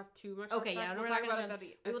not get off too much. Okay, yeah, we'll talk about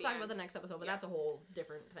it we will talk about the next episode, but that's a whole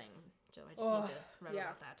different thing. So I just need to remember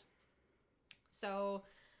about that. So...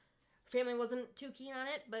 family wasn't too keen on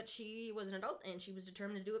it, but she was an adult and she was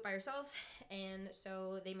determined to do it by herself. And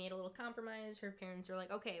so they made a little compromise. Her parents were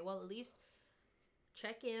like, okay, well, at least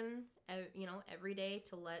check in, every day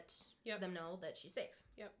to let them know that she's safe.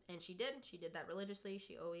 Yep. And she did. She did that religiously.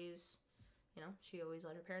 She always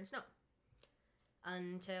let her parents know.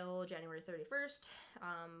 Until January 31st,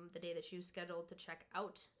 the day that she was scheduled to check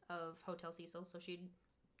out of Hotel Cecil. So she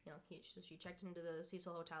checked into the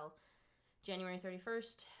Cecil Hotel January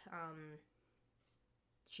 31st,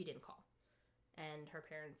 she didn't call. And her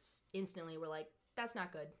parents instantly were like, that's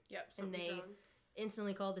not good. Yep, and they wrong.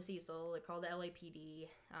 Instantly called the Cecil. They called the LAPD.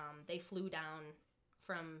 They flew down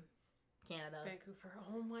from Canada. Vancouver.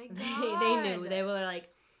 Oh my God. They knew. They were like,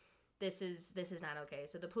 this is not okay.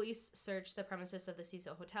 So the police searched the premises of the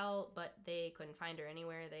Cecil Hotel, but they couldn't find her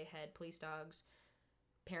anywhere. They had police dogs.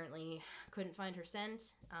 Apparently couldn't find her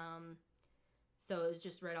scent. So it was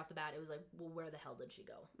just right off the bat, it was like, well, where the hell did she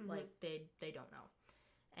go? Mm-hmm. Like, they don't know.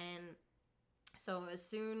 And so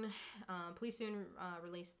police soon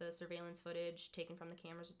released the surveillance footage taken from the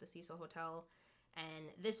cameras at the Cecil Hotel.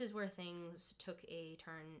 And this is where things took a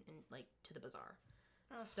turn to the bizarre.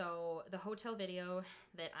 Oh. So the hotel video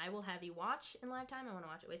that I will have you watch in live time, I want to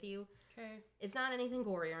watch it with you. Okay. It's not anything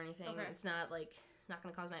gory or anything. Okay. It's not going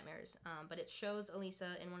to cause nightmares. But it shows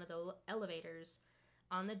Elisa in one of the elevators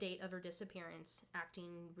on the date of her disappearance,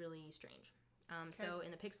 acting really strange. So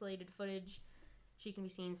in the pixelated footage, she can be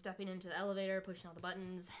seen stepping into the elevator, pushing all the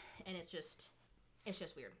buttons, and it's just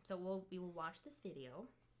weird. So we will watch this video.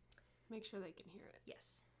 Make sure they can hear it.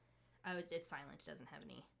 Yes. It's silent. It doesn't have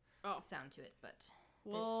any sound to it, but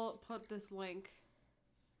we'll put this link.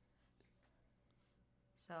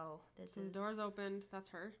 So the door's opened. That's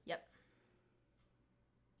her. Yep.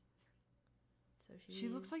 So she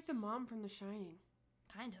looks like the mom from The Shining.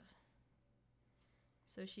 Kind of.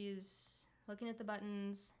 So she's looking at the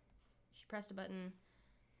buttons. She pressed a button.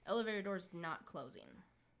 Elevator door's not closing.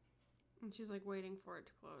 And she's like waiting for it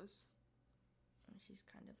to close. And she's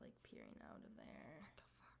kind of like peering out of there.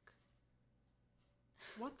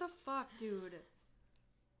 What the fuck, dude?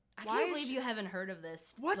 I can't believe you haven't heard of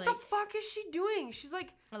this. What the fuck is she doing? She's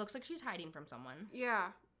like... It looks like she's hiding from someone. Yeah.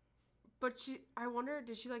 But I wonder,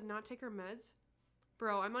 did she like not take her meds?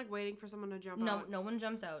 Bro, I'm like waiting for someone to jump out. No one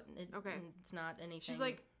jumps out. Okay. It's not anything. She's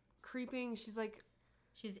like creeping. She's like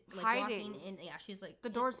hiding. Walking in. Yeah, she's like... The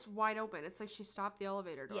door's wide open. It's like she stopped the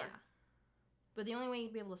elevator door. Yeah. But the only way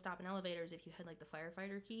you'd be able to stop an elevator is if you had like the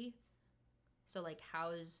firefighter key. So like how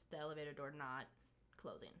is the elevator door not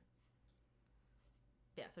closing?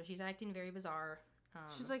 Yeah, so she's acting very bizarre.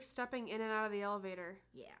 She's like stepping in and out of the elevator.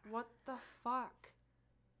 Yeah. What the fuck?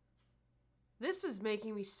 This was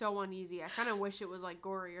making me so uneasy. I kind of wish it was like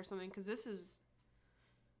gory or something, because this is...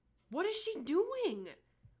 What is she doing?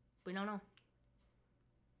 We don't know.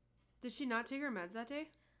 Did she not take her meds that day?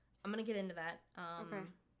 I'm gonna get into that. Okay.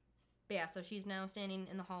 But yeah, so she's now standing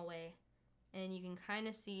in the hallway, and you can kind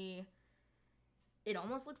of see... It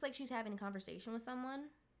almost looks like she's having a conversation with someone.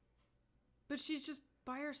 But she's just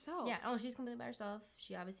by herself. Yeah, oh, she's completely by herself.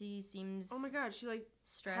 She obviously seems... Oh my god, she like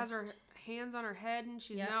stressed. has her hands on her head, and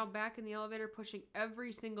she's Yep. now back in the elevator pushing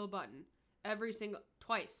every single button.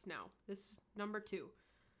 Twice now. This is number 2.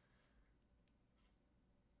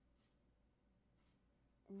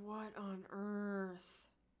 What on earth?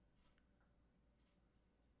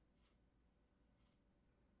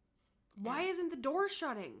 Why isn't the door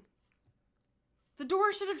shutting? The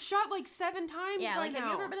door should have shut like 7 times Yeah, by like, now. have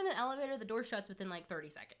you ever been in an elevator? The door shuts within, like, 30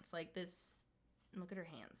 seconds. Like, this... Look at her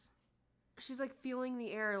hands. She's like feeling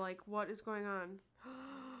the air, like, what is going on?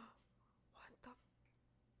 What the...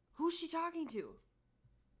 Who's she talking to?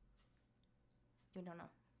 We don't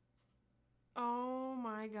know. Oh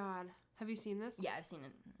my god. Have you seen this? Yeah, I've seen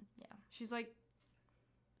it. Yeah. She's like...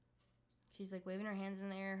 She's, like, waving her hands in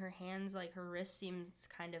the air. Her hands, like, her wrist seems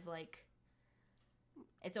kind of, like...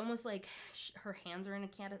 It's almost like her hands are in a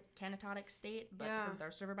canatotic state, but the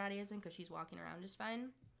rest of her body isn't, because she's walking around just fine.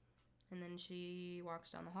 And then she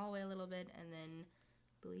walks down the hallway a little bit, and then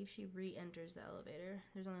I believe she re-enters the elevator.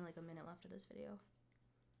 There's only like a minute left of this video.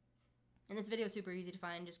 And this video is super easy to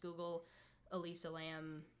find. Just Google Elisa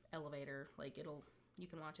Lam elevator. Like, you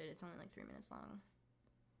can watch it. It's only like 3 minutes long.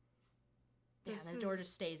 Yeah, and the door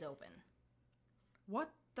just stays open.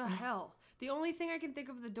 What the hell? The only thing I can think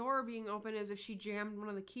of the door being open is if she jammed one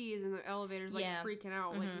of the keys and the elevator's like freaking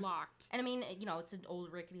out, like locked. And I mean, you know, it's an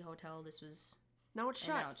old rickety hotel. This was... Now it's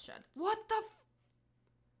shut. Now it's shut. What the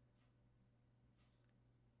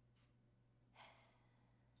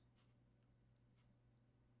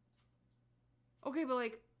Okay, but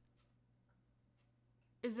like...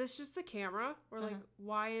 Is this just the camera? Or like,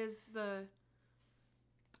 why is the...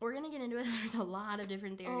 We're gonna get into it. There's a lot of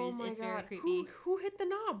different theories. Oh my it's god. very creepy. Who hit the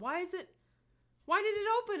knob? Why did it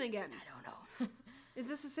open again? I don't know. Is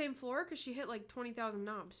this the same floor? Because she hit like 20,000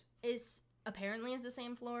 knobs. Apparently is the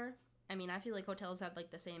same floor. I mean, I feel like hotels have like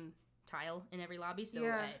the same tile in every lobby, so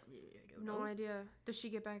yeah. I don't know. No idea. Does she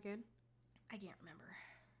get back in? I can't remember.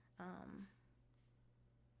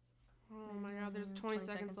 Oh my god, there's 20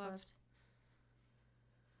 seconds left.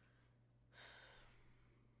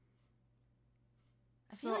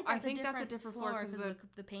 I think that's a different floor because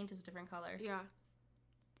the paint is a different color. Yeah.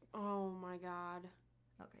 Oh my god.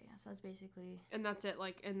 Okay, yeah, so that's basically... And that's it,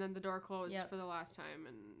 like, and then the door closed for the last time,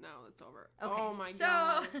 and now it's over. Okay. Oh my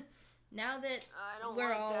god. So, now that we're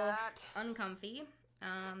like all that. uncomfy,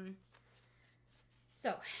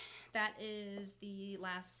 so that is the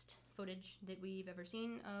last footage that we've ever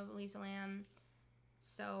seen of Elisa Lam.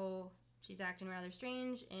 So, she's acting rather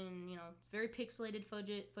strange, and, you know, it's very pixelated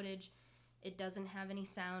footage. It doesn't have any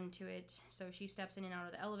sound to it, so she steps in and out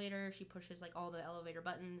of the elevator. She pushes, like, all the elevator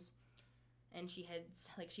buttons, and she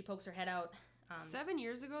pokes her head out. 7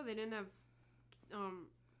 years ago, they didn't have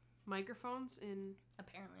microphones in...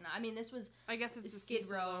 Apparently not. I mean, this was... I guess it's Skid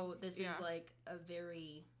Row. This is, like, a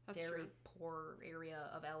very poor area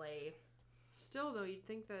of LA. Still, though, you'd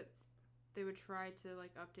think that they would try to,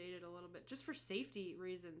 like, update it a little bit, just for safety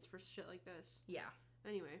reasons, for shit like this. Yeah.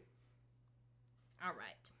 Anyway. All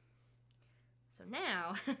right. So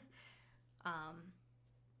now,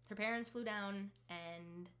 her parents flew down,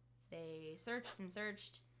 and they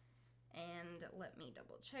searched, and let me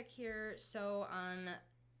double check here. So on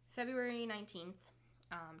February 19th,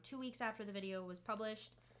 2 weeks after the video was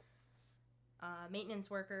published, a maintenance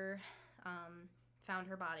worker found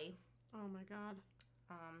her body. Oh my god.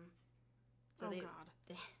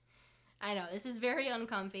 God. I know, this is very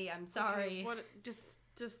uncomfy. I'm sorry. Okay, just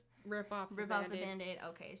rip off the Band-Aid.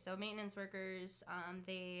 Okay, so maintenance workers,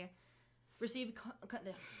 they received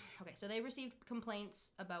they received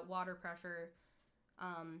complaints about water pressure.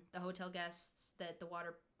 The hotel guests that the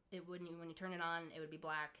water, when you turn it on, it would be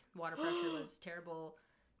black. Water pressure was terrible,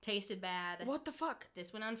 tasted bad. What the fuck?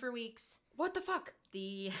 This went on for weeks. What the fuck?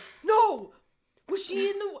 No, was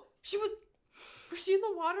she in the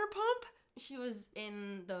water pump? She was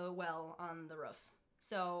in the well on the roof.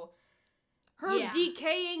 So her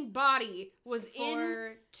decaying body was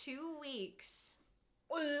for 2 weeks.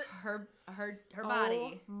 Her body.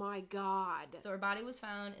 Oh my god. So her body was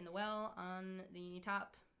found in the well on the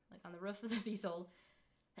top, like on the roof of the Cecil,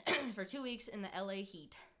 for 2 weeks in the LA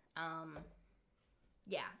heat.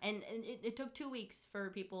 Yeah, and it took 2 weeks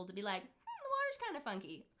for people to be like, the water's kind of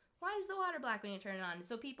funky. Why is the water black when you turn it on?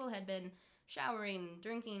 So people had been showering,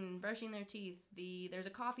 drinking, brushing their teeth. There's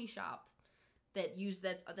a coffee shop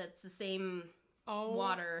that's the same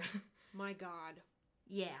water. My God.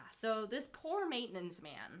 Yeah. So this poor maintenance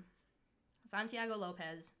man, Santiago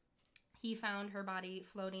Lopez, he found her body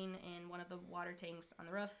floating in one of the water tanks on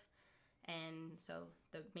the roof. And so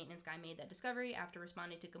the maintenance guy made that discovery after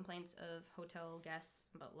responding to complaints of hotel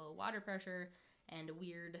guests about low water pressure and a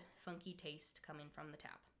weird, funky taste coming from the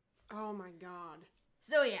tap. Oh my God.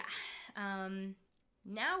 So yeah,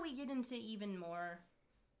 now we get into even more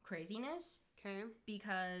craziness. Okay.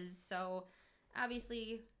 Because, so,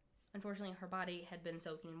 obviously, unfortunately, her body had been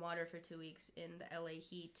soaking in water for 2 weeks in the LA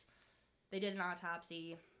heat. They did an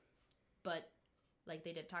autopsy, but, like,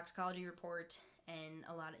 they did a toxicology report, and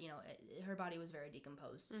a lot of, her body was very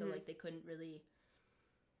decomposed. So, like, they couldn't really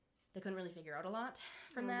figure out a lot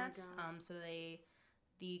from that. So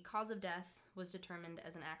the cause of death was determined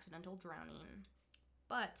as an accidental drowning.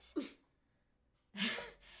 But,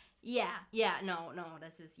 no,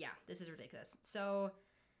 this is ridiculous. So,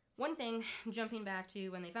 one thing, jumping back to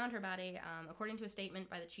when they found her body, according to a statement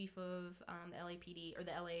by the chief of the LAPD, or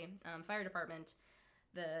the LA Fire Department,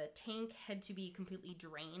 the tank had to be completely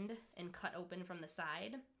drained and cut open from the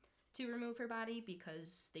side to remove her body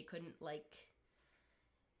because they couldn't,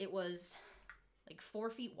 it was, 4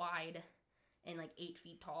 feet wide and, 8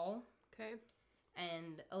 feet tall. Okay.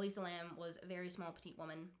 And Elisa Lam was a very small, petite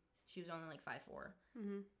woman. She was only, 5'4".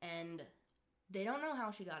 Mm-hmm. And they don't know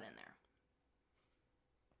how she got in there.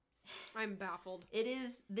 I'm baffled.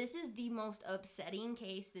 This is the most upsetting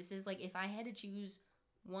case. This is, if I had to choose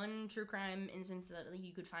one true crime instance that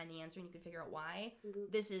you could find the answer and you could figure out why,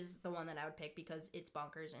 this is the one that I would pick because it's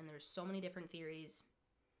bonkers and there's so many different theories.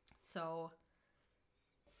 So,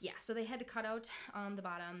 yeah, so they had to cut out the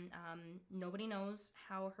bottom. Nobody knows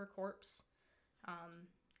how her corpse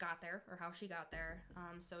got there or how she got there.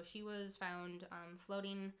 So she was found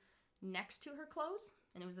floating next to her clothes,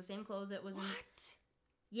 and it was the same clothes that was in... What?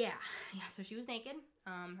 Yeah, so she was naked.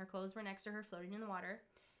 Her clothes were next to her floating in the water,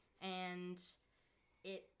 and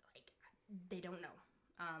they don't know.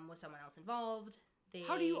 Was someone else involved?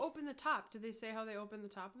 How do you open the top? Did they say how they opened the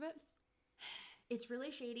top of it? It's really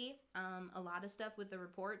shady. A lot of stuff with the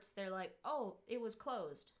reports, they're like, oh, it was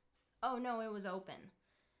closed. Oh, no, it was open.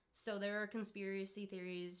 So there are conspiracy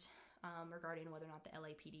theories regarding whether or not the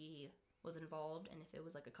LAPD was involved and if it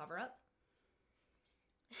was a cover-up.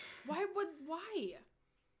 Why?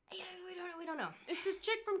 Yeah, we don't know. It's this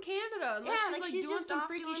chick from Canada. Unless she's doing just some off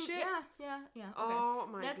freaky doing, shit. Yeah. Okay. Oh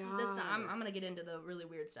my god. That's not. I'm gonna get into the really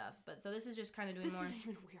weird stuff, but so this is just kind of doing this more. This is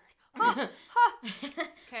even weird.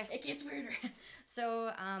 Okay. It gets weirder.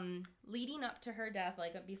 So, leading up to her death,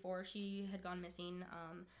 before she had gone missing,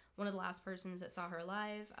 one of the last persons that saw her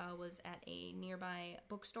alive was at a nearby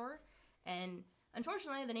bookstore, and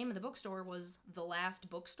unfortunately, the name of the bookstore was The Last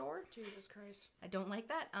Bookstore. Jesus Christ. I don't like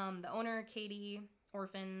that. The owner, Katie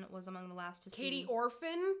Orphan, was among the last to see. Katie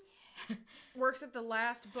Orphan works at The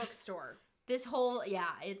Last Bookstore. This whole, it's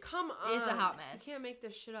it's a hot mess. You can't make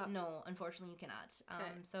this shit up. No, unfortunately, you cannot.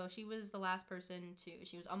 Okay. So she was the last person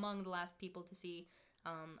she was among the last people to see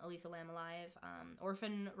Elisa Lam alive.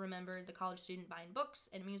 Orphan remembered the college student buying books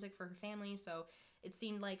and music for her family, so it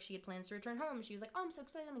seemed like she had plans to return home. She was like, oh, I'm so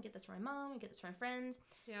excited, I'm gonna get this for my mom, I'm gonna get this for my friends.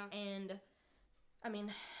 Yeah. And, I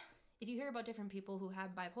mean, if you hear about different people who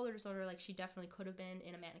have bipolar disorder, she definitely could have been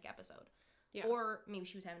in a manic episode. Yeah. Or maybe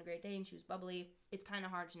she was having a great day and she was bubbly. It's kind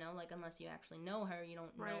of hard to know, unless you actually know her, you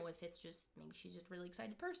don't know if it's just, maybe she's just a really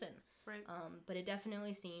excited person. Right. But it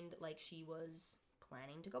definitely seemed like she was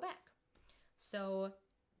planning to go back. So,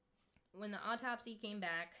 when the autopsy came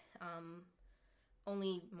back,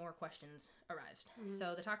 only more questions arrived. Mm-hmm.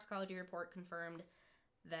 So, the toxicology report confirmed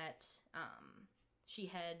that she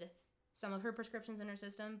had some of her prescriptions in her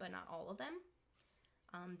system, but not all of them.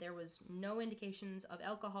 There was no indications of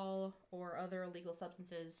alcohol or other illegal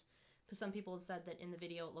substances, because some people said that in the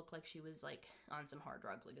video it looked like she was, on some hard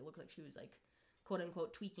drugs. It looked like she was,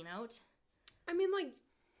 quote-unquote, tweaking out. I mean,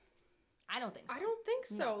 I don't think so. I don't think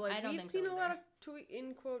so. No, I don't we've think seen so a lot of,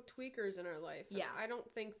 in-quote, tweakers in our life. Yeah. I don't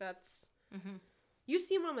think that's... Mm-hmm. You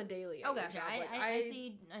see them on the daily. Oh, gosh, I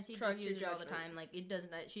see drug users all the time. It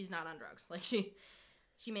doesn't... She's not on drugs.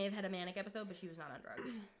 She may have had a manic episode, but she was not on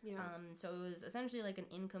drugs. Yeah. So it was essentially an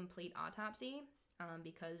incomplete autopsy,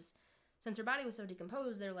 because since her body was so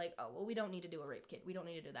decomposed, they're like, oh, well, we don't need to do a rape kit. We don't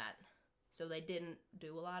need to do that. So they didn't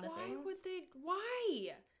do a lot of things. Why would they?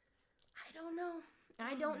 Why? I don't know.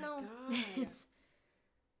 God. It's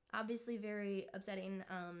obviously very upsetting.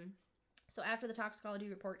 So after the toxicology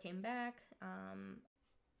report came back,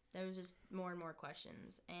 there was just more and more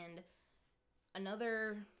questions. And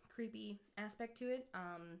another creepy aspect to it,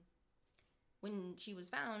 when she was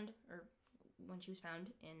found,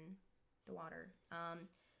 in the water,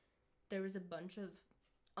 there was a bunch of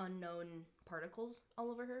unknown particles all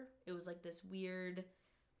over her. It was like this weird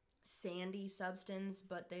sandy substance,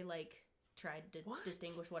 but they like tried to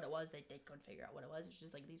distinguish what it was. They couldn't figure out what it was. It's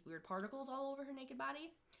just like these weird particles all over her naked body.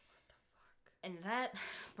 What the fuck? And that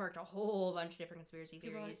sparked a whole bunch of different conspiracy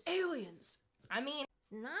theories. Like, aliens! I mean,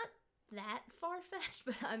 not that far-fetched,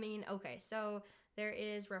 but I mean, okay, so there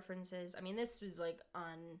is references. I mean, this was like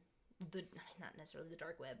on not necessarily the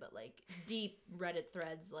dark web, but like deep Reddit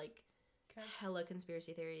threads, like hella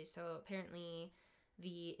conspiracy theories. So apparently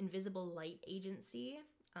the Invisible Light Agency,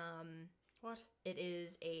 what? It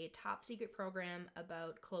is a top secret program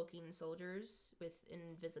about cloaking soldiers with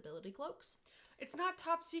invisibility cloaks. It's not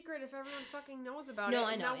top secret if everyone fucking knows about it. No,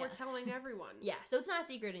 I know. Now we're telling everyone. Yeah, so it's not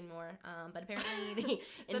secret anymore. But apparently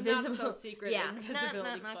the invisible, not so secret. Yeah,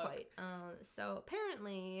 invisibility not quite. So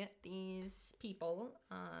apparently these people,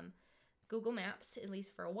 Google Maps, at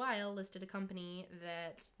least for a while, listed a company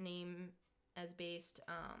that name as based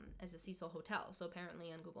as a Cecil Hotel. So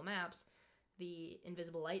apparently on Google Maps, the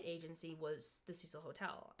Invisible Light Agency was the Cecil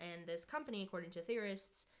Hotel, and this company, according to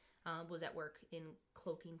theorists, was at work in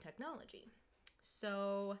cloaking technology.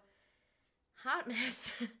 So, hot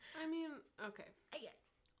mess. I mean, okay.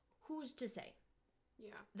 Who's to say?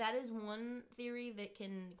 Yeah. That is one theory that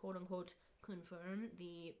can, quote unquote, confirm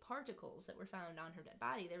the particles that were found on her dead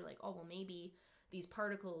body. They were like, oh, well, maybe these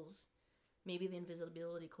particles, maybe the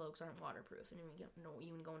invisibility cloaks aren't waterproof, and when you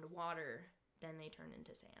even go into water, then they turn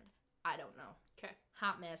into sand. I don't know. Okay.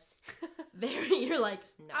 Hot mess. You're like,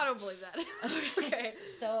 no. I don't believe that. Okay.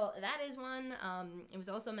 So that is one. It was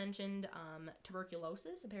also mentioned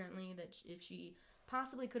tuberculosis. Apparently that if she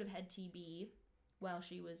possibly could have had TB while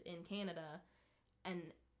she was in Canada, and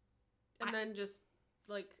then just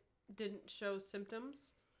like didn't show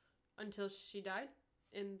symptoms until she died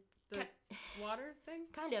in the water thing.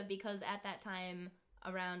 Kind of, because at that time,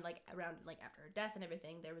 around after her death and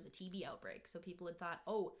everything, there was a TB outbreak. So people had thought,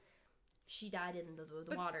 oh, she died in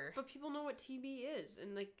the water. But people know what TB is,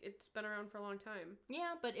 and like it's been around for a long time.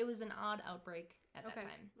 Yeah, but it was an odd outbreak at that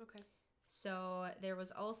time. Okay. So there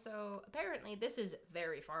was also, apparently, this is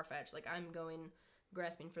very far-fetched. Like, I'm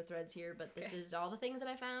grasping for threads here, but this is all the things that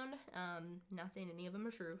I found. Not saying any of them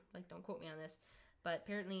are true. Like, don't quote me on this. But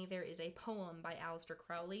apparently there is a poem by Aleister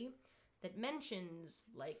Crowley that mentions,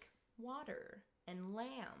 like, water and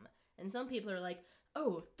lamb. And some people are like,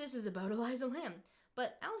 oh, this is about Eliza Lamb.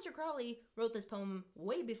 But Aleister Crowley wrote this poem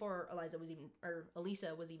way before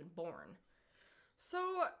Elisa was even born. So,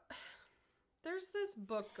 there's this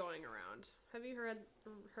book going around. Have you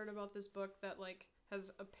heard about this book that like has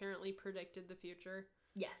apparently predicted the future?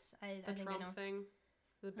 Yes, I the think Trump I know. thing,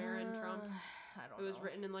 the Baron Trump. I don't know. It was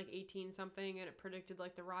written in like 18 something, and it predicted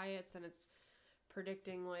like the riots, and it's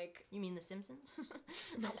predicting like. You mean The Simpsons?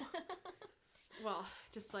 No. Well,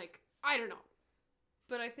 just like I don't know,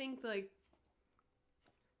 but I think like.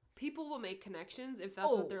 People will make connections if that's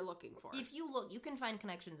what they're looking for. If you look, you can find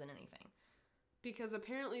connections in anything. Because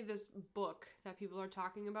apparently this book that people are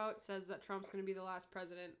talking about says that Trump's going to be the last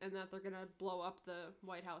president and that they're going to blow up the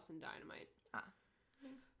White House in dynamite.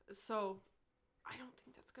 So, I don't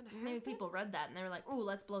think that's going to happen. Maybe people read that and they were like, ooh,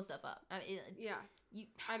 let's blow stuff up.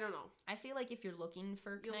 I don't know. I feel like if you're looking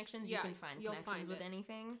for connections, you can find connections with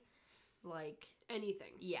anything. Like...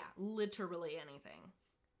 Anything. Yeah, literally anything.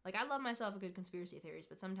 Like, I love myself a good conspiracy theories,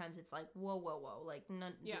 but sometimes it's like, whoa. Like,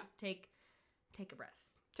 just take a breath.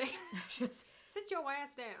 Just sit your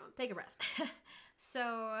ass down. Take a breath.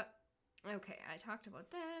 So, okay, I talked about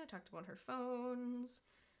that. I talked about her phones.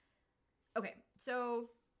 Okay, so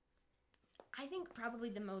I think probably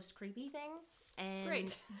the most creepy thing, and...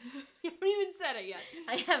 Great. You haven't even said it yet.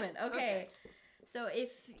 I haven't. Okay. So,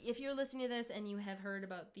 if you're listening to this and you have heard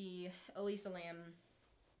about the Elisa Lam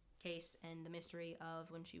case and the mystery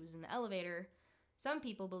of when she was in the elevator, some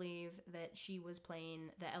people believe that she was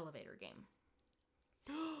playing the elevator game.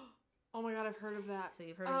 Oh my god, I've heard of that. So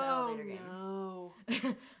you've heard of the elevator game. No.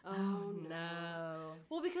 Oh no.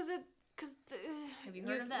 Well, because have you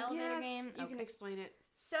heard of the elevator game? You can explain it.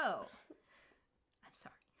 So, I'm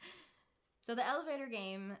sorry. So the elevator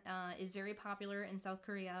game is very popular in South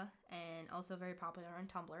Korea and also very popular on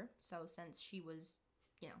Tumblr. So since she was,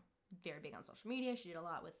 very big on social media, she did a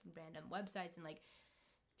lot with random websites, and like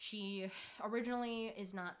she originally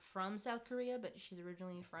is not from South Korea, but she's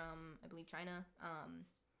originally from, I believe, China.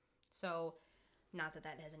 So not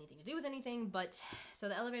that has anything to do with anything, but so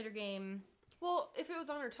the elevator game. Well, if it was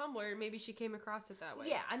on her Tumblr, maybe she came across it that way.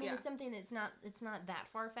 Yeah, I mean, it's something that's it's not that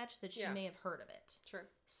far-fetched that she may have heard of it. Sure.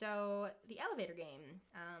 So the elevator game,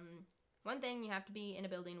 One thing, you have to be in a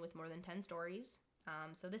building with more than 10 stories.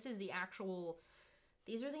 So this is the actual...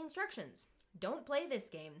 These are the instructions. Don't play this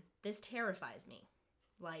game. This terrifies me.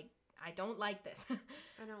 Like, I don't like this.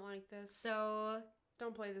 I don't like this. So...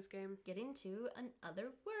 Don't play this game. Get into another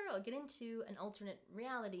world. Get into an alternate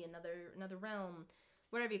reality, another realm,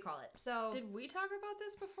 whatever you call it. So... Did we talk about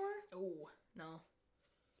this before? Oh, no.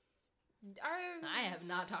 I have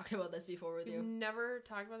not talked about this before with you. Never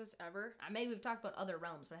talked about this ever. Maybe we've talked about other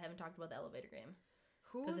realms, but I haven't talked about the elevator game.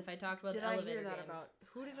 Who? Because if I talked about did the I elevator hear that game... about?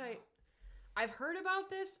 Who did I... I've heard about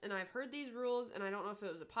this, and I've heard these rules, and I don't know if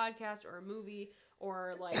it was a podcast or a movie,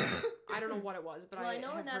 or, like, I don't know what it was, but well, I know,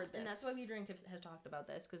 have and heard this. And that's why We Drink has talked about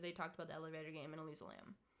this, because they talked about the elevator game in Elisa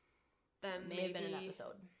Lamb. Then May have been an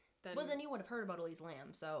episode. Then you would have heard about Elise Lamb,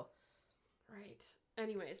 so... Right.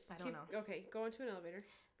 Anyways. I don't know. Okay, go into an elevator.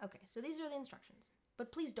 Okay, so these are the instructions.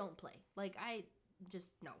 But please don't play. Like, I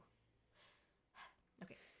just... No.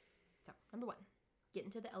 Okay. So, number 1. Get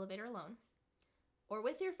into the elevator alone. Or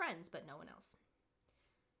with your friends, but no one else.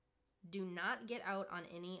 Do not get out on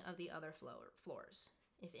any of the other floors.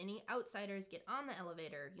 If any outsiders get on the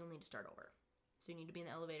elevator, you'll need to start over. So you need to be in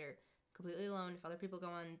the elevator completely alone. If other people go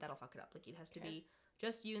on, that'll fuck it up. Like, it has to be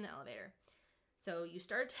just you in the elevator. So you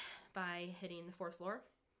start by hitting the 4th floor,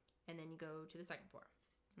 and then you go to the 2nd floor.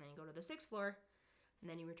 And then you go to the 6th floor, and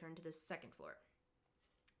then you return to the 2nd floor.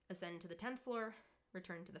 Ascend to the 10th floor,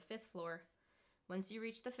 return to the 5th floor. Once you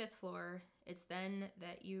reach the 5th floor, it's then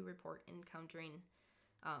that you report encountering...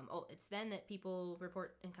 it's then that people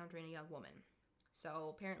report encountering a young woman.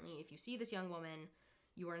 So apparently, if you see this young woman,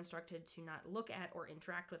 you are instructed to not look at or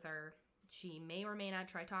interact with her. She may or may not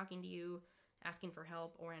try talking to you, asking for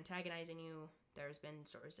help, or antagonizing you. There's been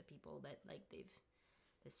stories of people that, like,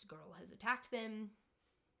 this girl has attacked them.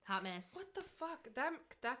 Hot mess. What the fuck?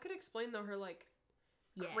 That could explain, though, her, like,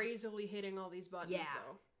 crazily hitting all these buttons,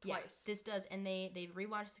 though. Twice. Yeah, this does, and they've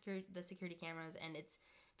rewatched the security cameras, and it's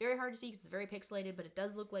very hard to see because it's very pixelated, but it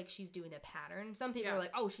does look like she's doing a pattern. Some people are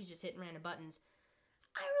like, oh, she's just hitting random buttons.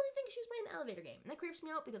 I really think she was playing the elevator game, and that creeps me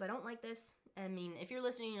out because I don't like this. I mean, if you're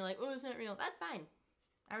listening and you're like, oh, it's not real, that's fine.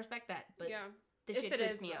 I respect that, but this shit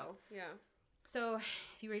creeps me out. Yeah. So,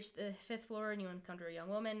 if you reach the 5th floor and you encounter a young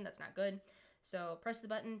woman, that's not good. So, press the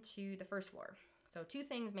button to the 1st floor. So, 2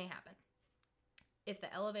 things may happen. If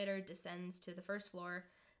the elevator descends to the 1st floor,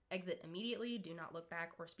 exit immediately, do not look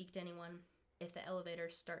back or speak to anyone. If the elevator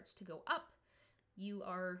starts to go up, you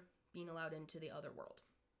are being allowed into the other world.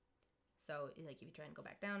 So, like, if you try and go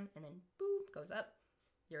back down, and then, boop, goes up,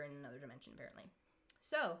 you're in another dimension, apparently.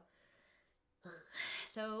 So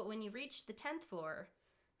when you reach the 10th floor,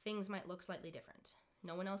 things might look slightly different.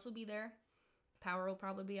 No one else will be there. Power will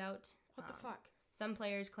probably be out. What the fuck? Some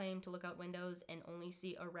players claim to look out windows and only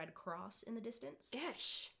see a red cross in the distance.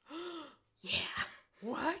 Ish. Yeah.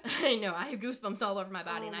 What? I know, I have goosebumps all over my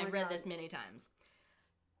body, and I've read this many times.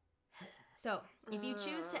 So, if you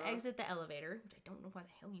choose to exit the elevator, which I don't know why the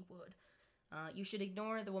hell you would, you should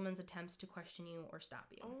ignore the woman's attempts to question you or stop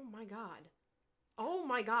you. Oh my god. Oh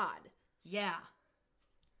my god. Yeah.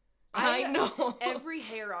 I know. Every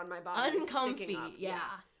hair on my body is sticking up. Yeah.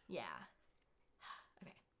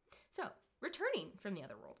 Okay. So, returning from the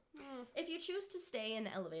other world. If you choose to stay in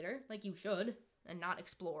the elevator, like you should, and not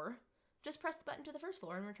explore, just press the button to the 1st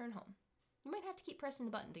floor and return home. You might have to keep pressing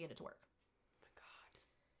the button to get it to work. Oh my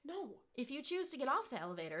god. No. If you choose to get off the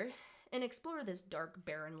elevator and explore this dark,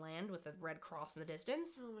 barren land with a red cross in the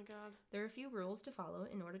distance, oh my god, there are a few rules to follow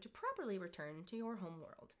in order to properly return to your home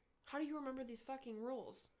world. How do you remember these fucking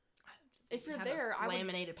rules? If you're have there, a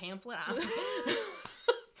laminated pamphlet.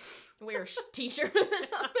 Wear a t-shirt.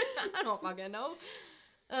 I don't fucking know.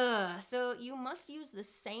 So you must use the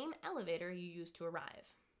same elevator you used to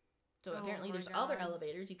arrive. So apparently there's other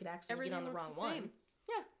elevators. You could actually get on the wrong one.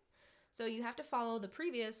 Yeah. So you have to follow the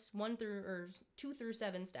previous 2 through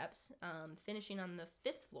 7 steps, finishing on the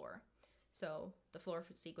 5th floor. So the floor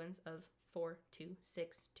sequence of 4, 2,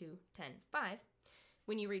 6, 2, 10, 5.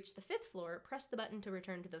 When you reach the 5th floor, press the button to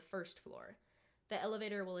return to the 1st floor. The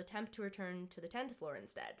elevator will attempt to return to the 10th floor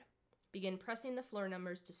instead. Begin pressing the floor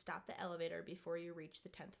numbers to stop the elevator before you reach the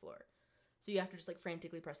 10th floor. So you have to just, like,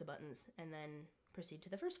 frantically press the buttons and then proceed to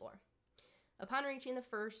the 1st floor. Upon reaching the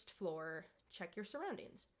 1st floor, check your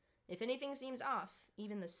surroundings. If anything seems off,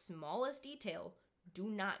 even the smallest detail, do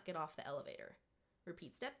not get off the elevator.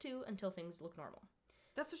 Repeat step 2 until things look normal.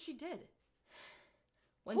 That's what she did.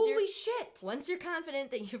 Holy shit! Once you're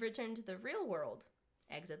confident that you've returned to the real world,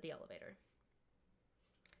 exit the elevator.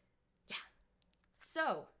 Yeah.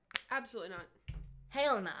 So. Absolutely not.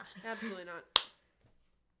 Hell nah. Absolutely not.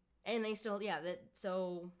 And they still,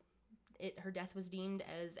 her death was deemed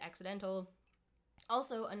as accidental.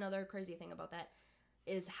 Also, another crazy thing about that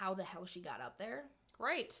is how the hell she got up there.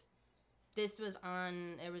 Right. This was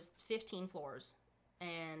it was 15 floors.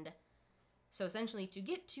 And so essentially to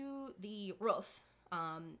get to the roof,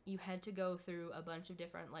 you had to go through a bunch of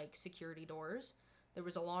different, like, security doors. There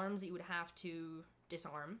was alarms that you would have to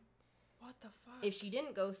disarm. What the fuck? If she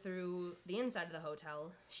didn't go through the inside of the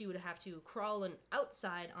hotel, she would have to crawl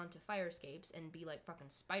outside onto fire escapes and be like fucking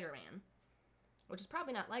Spider-Man. Which is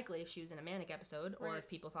probably not likely if she was in a manic episode, or Right. if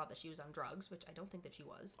people thought that she was on drugs, which I don't think that she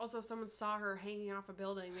was. Also, if someone saw her hanging off a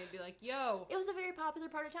building, they'd be like, yo. It was a very popular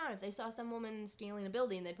part of town. If they saw some woman stealing a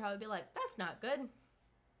building, they'd probably be like, that's not good.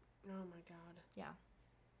 Oh my god. Yeah.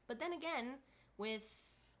 But then again,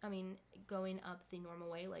 going up the normal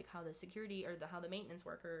way, like how the security or how the maintenance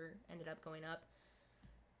worker ended up going up,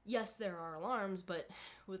 yes, there are alarms, but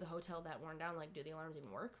with a hotel that worn down, like, do the alarms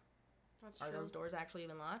even work? That's true. Are those doors actually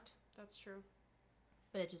even locked? That's true.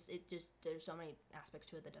 But it just there's so many aspects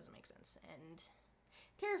to it that doesn't make sense and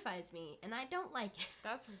terrifies me, and I don't like it.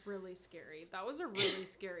 That's really scary. That was a really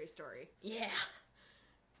scary story. Yeah.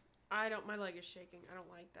 My leg is shaking. I don't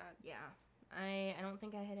like that. Yeah. I don't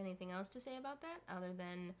think I had anything else to say about that other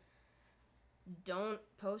than don't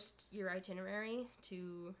post your itinerary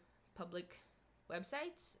to public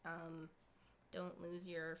websites. Don't lose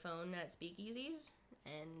your phone at speakeasies,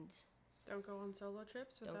 and Don't go on solo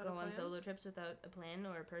trips without don't go a plan. on solo trips without a plan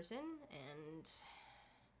or a person, and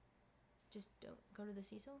just don't go to the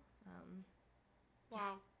Cecil.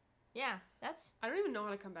 Wow. Yeah, that's... I don't even know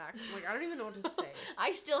how to come back. Like, I don't even know what to say.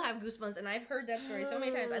 I still have goosebumps, and I've heard that story so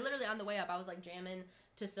many times. I literally, on the way up, I was, like, jamming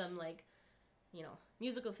to some, like,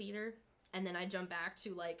 musical theater, and then I jump back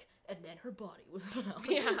to, like, and then her body was found.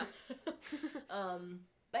 Yeah.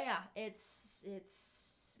 But yeah, it's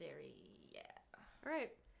very, yeah. All right.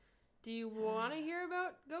 Do you want to hear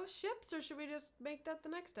about ghost ships, or should we just make that the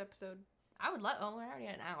next episode? I would love... Oh, we're already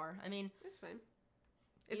at an hour. I mean... It's fine.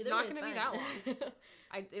 It's either not way is going to be fine. that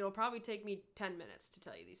long. It'll probably take me 10 minutes to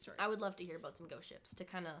tell you these stories. I would love to hear about some ghost ships to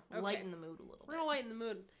kind of Okay. lighten the mood a little We're bit. going to lighten the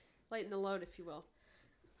mood. Lighten the load, if you will.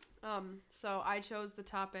 So I chose the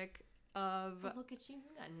topic of... Oh, look at you.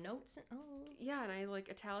 You got notes. And, oh. Yeah, and I, like,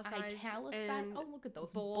 italicized. Italicized. And Oh, look at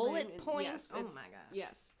those bolding bullet and- points. yes, Oh it's- my gosh.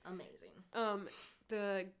 Yes. Amazing.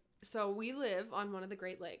 So we live on one of the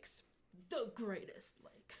Great Lakes. The greatest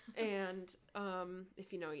lake. And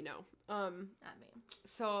if you know, you know. I mean,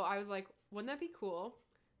 So I was like, wouldn't that be cool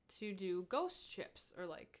to do ghost ships or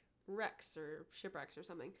like wrecks or shipwrecks or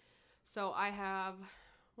something? So I have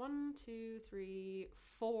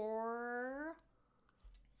 4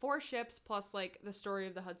 ships plus like the story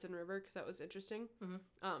of the Hudson River because that was interesting. Mhm.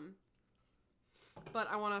 But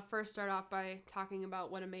I want to first start off by talking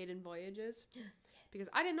about what a maiden voyage is. Because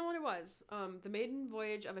I didn't know what it was. The maiden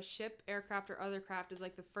voyage of a ship, aircraft, or other craft is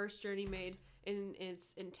like the first journey made in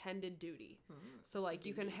its intended duty. So like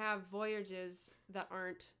you can have voyages that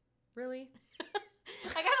aren't really.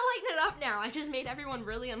 I gotta lighten it up now. I just made everyone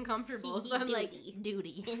really uncomfortable, so I'm like,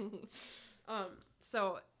 duty.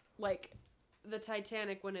 So like the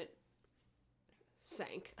Titanic when it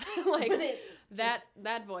sank, like When it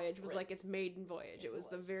that voyage was Right. like its maiden voyage. Yes, it was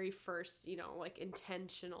it the was. very first, like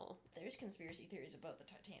intentional. There's conspiracy theories about the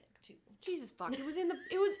Titanic too. Jesus fuck! It was in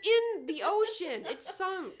the ocean. It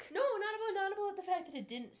sunk. No, not about the fact that it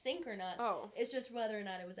didn't sink or not. Oh, It's just whether or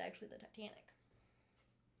not it was actually the Titanic.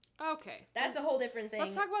 okay. That's a whole different thing.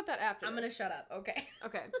 Let's talk about that after. I'm this. gonna shut up. Okay.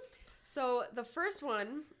 Okay. So the first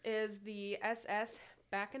one is the SS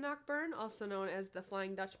Bakkenockburn, also known as the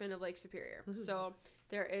Flying Dutchman of Lake Superior. Ooh. So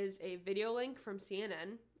there is a video link from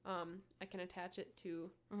CNN. I can attach it to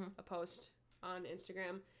a post on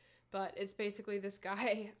Instagram. But it's basically this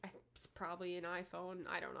guy. It's probably an iPhone.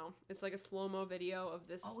 I don't know. It's like a slow-mo video of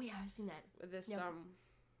this. Oh yeah, I've seen that. This Yep.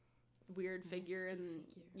 weird figure Misty and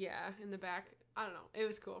figure. yeah, in the back. I don't know. It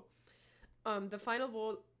was cool. The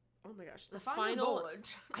final oh my gosh. The final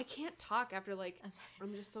voyage. I can't talk after like I'm sorry.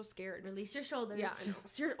 I'm just so scared. Release your shoulders. Yeah, I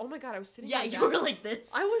know. Oh my god, I was sitting Yeah, like you that. were like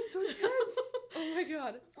this. I was so tense. Oh my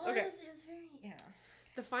god. Well, Okay. It was very, yeah.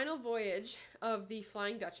 The final voyage of the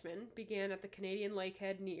Flying Dutchman began at the Canadian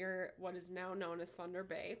lakehead near what is now known as Thunder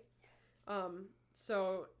Bay.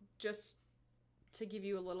 So just to give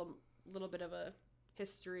you a little bit of a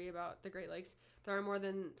history about the Great Lakes, there are more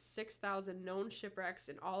than 6,000 known shipwrecks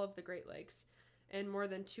in all of the Great Lakes, and more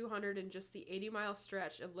than 200 in just the 80-mile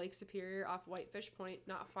stretch of Lake Superior off Whitefish Point,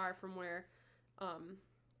 not far from where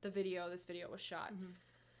this video was shot. Mhm.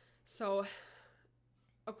 So,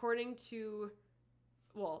 according to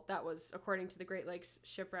the Great Lakes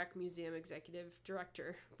Shipwreck Museum Executive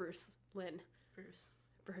Director, Bruce Lynn. Bruce.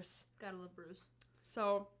 Bruce. Gotta love Bruce.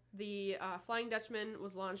 So, The Flying Dutchman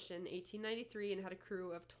was launched in 1893 and had a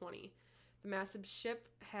crew of 20. The massive ship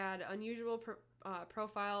had unusual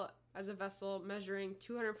profile as a vessel, measuring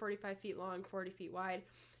 245 feet long, 40 feet wide.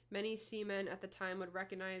 Many seamen at the time would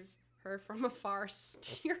recognize her from afar.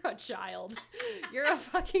 You're a child. You're a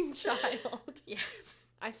fucking child. Yes.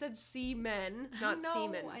 I said seamen, not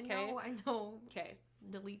seamen. Okay? I know. Okay.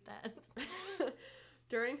 Delete that.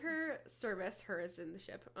 During her service, her is in the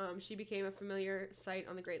ship, she became a familiar sight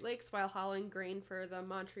on the Great Lakes while hauling grain for the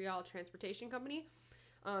Montreal Transportation Company.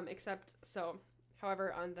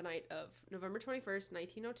 However, on the night of November 21st,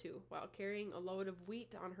 1902, while carrying a load of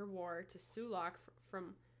wheat on her war to Sioux Loch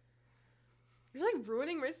from... You're like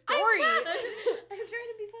ruining my story. I'm trying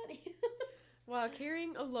to be funny. While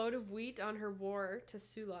carrying a load of wheat on her war to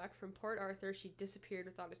Sioux Loch from Port Arthur, she disappeared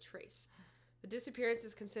without a trace. The disappearance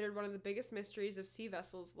is considered one of the biggest mysteries of sea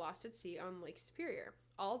vessels lost at sea on Lake Superior.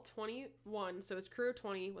 All 21, so it's crew of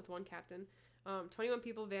 20 with one captain, 21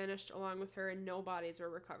 people vanished along with her and no bodies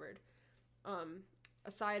were recovered.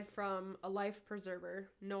 Aside from a life preserver,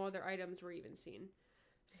 no other items were even seen.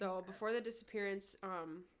 So before the disappearance,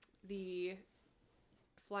 the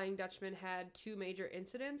Flying Dutchman had two major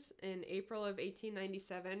incidents. In April of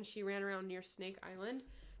 1897, she ran around near Snake Island.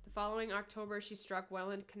 The following October, she struck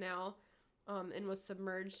Welland Canal and was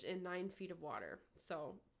submerged in 9 feet of water.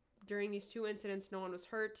 So during these two incidents, no one was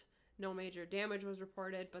hurt. No major damage was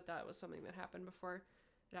reported, but that was something that happened before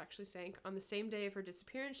it actually sank. On the same day of her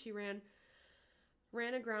disappearance, she ran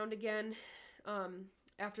aground again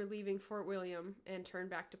after leaving Fort William and turned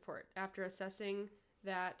back to port. After assessing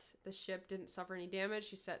that the ship didn't suffer any damage,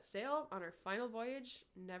 she set sail on her final voyage,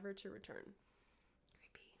 never to return.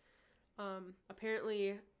 Creepy.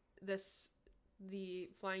 Apparently, the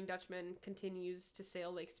Flying Dutchman continues to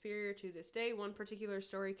sail Lake Superior to this day. One particular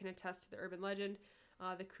story can attest to the urban legend.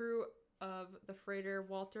 The crew of the freighter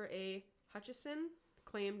Walter A. Hutchison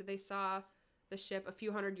claimed they saw the ship a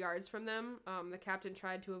few hundred yards from them. The captain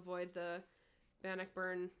tried to avoid the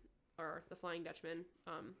Bannockburn, or the Flying Dutchman,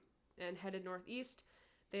 and headed northeast.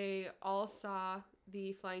 They all saw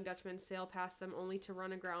the Flying Dutchman sail past them only to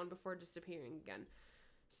run aground before disappearing again.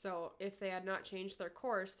 So if they had not changed their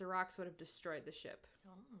course, the rocks would have destroyed the ship.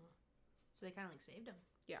 Oh. So they kind of like saved him.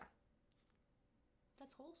 Yeah.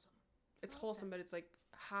 That's wholesome. It's wholesome, but it's like,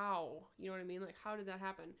 how? You know what I mean? Like, how did that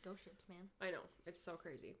happen? Ghost ships, man. I know. It's so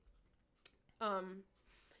crazy.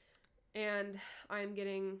 And I'm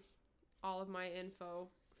getting all of my info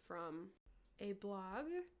from a blog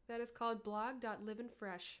that is called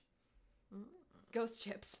blog.liveandfresh. Ghost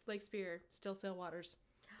ships, Lake Superior, still sail waters.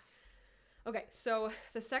 Okay, so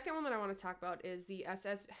the second one that I want to talk about is the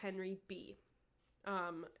SS Henry B.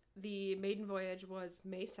 The maiden voyage was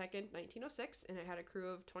May 2nd, 1906, and it had a crew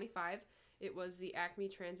of 25. It was the Acme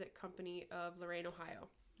Transit Company of Lorain, Ohio.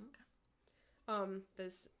 Okay.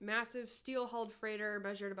 This massive steel-hulled freighter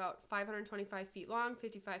measured about 525 feet long,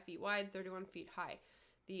 55 feet wide, 31 feet high.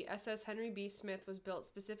 The SS Henry B. Smith was built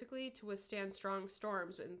specifically to withstand strong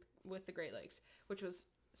storms with the Great Lakes, which was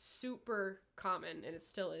super common, and it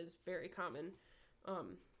still is very common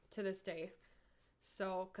to this day.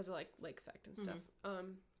 So, because of like lake effect and stuff.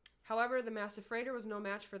 However, the massive freighter was no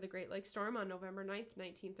match for the Great Lakes storm on November 9th,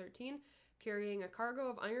 1913. Carrying a cargo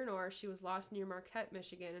of iron ore, she was lost near Marquette,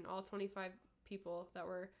 Michigan, and all 25 people that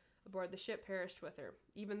were aboard the ship perished with her.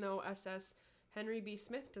 Even though SS Henry B.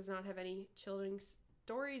 Smith does not have any chilling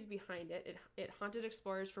stories behind it, it haunted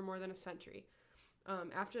explorers for more than a century.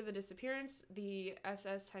 After the disappearance, the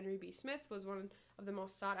SS Henry B. Smith was one of the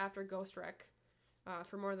most sought-after ghost wreck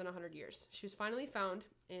for more than 100 years. She was finally found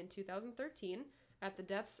in 2013 at the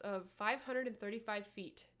depths of 535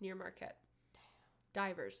 feet near Marquette. Damn.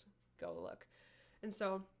 Divers, go look. And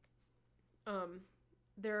so,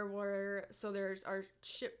 there's our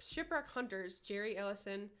shipwreck hunters, Jerry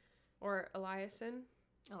Eliason,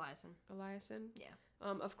 Yeah.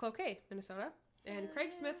 Of Cloquet, Minnesota, and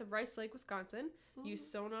Craig Smith of Rice Lake, Wisconsin,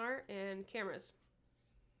 used sonar and cameras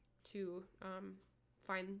to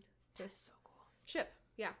find this so cool ship.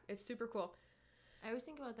 Yeah, it's super cool. I always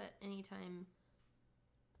think about that anytime,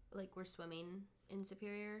 like, we're swimming in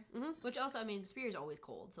Superior, which also, I mean, Superior's always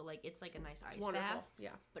cold, so, like, it's like a nice ice bath. Yeah,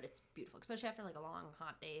 but it's beautiful, especially after like a long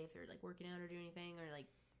hot day, if you're like working out or doing anything, or like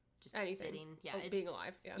just anything. sitting. Yeah, it's being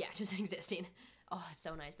alive. Yeah, just existing. Oh, it's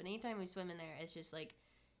so nice. But anytime we swim in there, it's just like,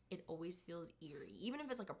 it always feels eerie, even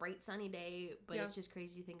if it's like a bright sunny day. But it's just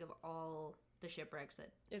crazy to think of all the shipwrecks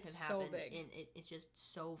that have happened. So big. And it's just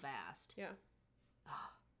so vast. Yeah. Oh,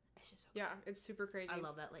 it's just so cool. Yeah, it's super crazy. I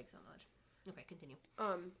love that lake so much. Okay, continue.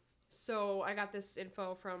 So I got this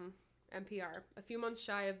info from NPR. A few months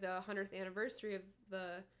shy of the 100th anniversary of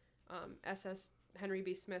the SS Henry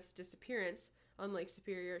B. Smith's disappearance on Lake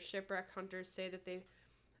Superior, shipwreck hunters say that they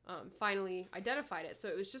finally identified it. So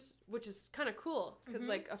it was just, which is kind of cool, because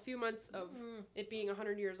like a few months of it being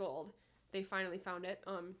 100 years old, they finally found it.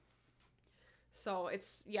 So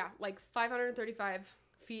it's, like 535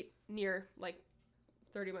 feet near, like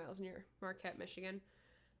 30 miles near Marquette, Michigan.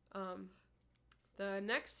 The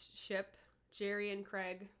next ship, Jerry and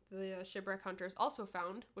Craig, the shipwreck hunters, also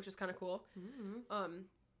found, which is kind of cool.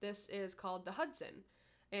 This is called the Hudson.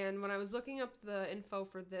 And when I was looking up the info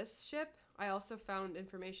for this ship, I also found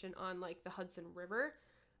information on like the Hudson River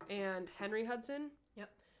and Henry Hudson. Yep.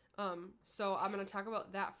 So I'm going to talk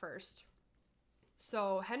about that first.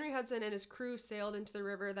 So Henry Hudson and his crew sailed into the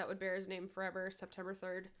river that would bear his name forever, September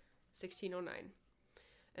 3rd, 1609.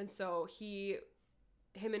 And so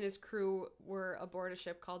him and his crew were aboard a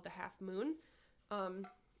ship called the Half Moon.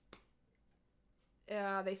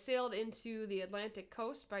 They sailed into the Atlantic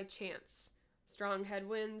coast by chance. Strong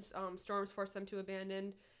headwinds, storms forced them to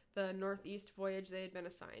abandon the northeast voyage they had been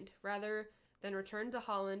assigned. Rather than return to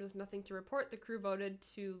Holland with nothing to report, the crew voted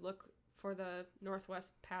to look for the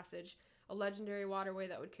Northwest Passage, a legendary waterway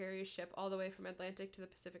that would carry a ship all the way from Atlantic to the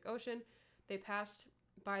Pacific Ocean. They passed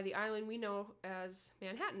by the island we know as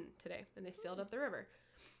Manhattan today, and they sailed up the river.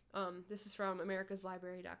 This is from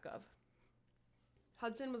americaslibrary.gov.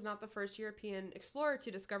 Hudson was not the first European explorer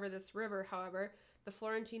to discover this river, however. The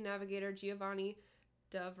Florentine navigator Giovanni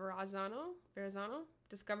da Verrazzano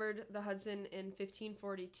discovered the Hudson in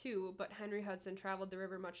 1542, but Henry Hudson traveled the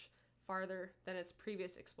river much farther than its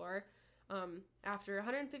previous explorer. After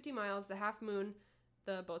 150 miles, the Half Moon,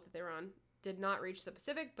 the boat that they were on, did not reach the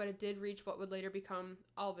Pacific, but it did reach what would later become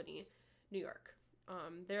Albany, New York.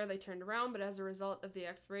 There they turned around, but as a result of the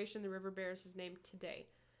exploration, the river bears his name today.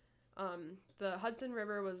 The Hudson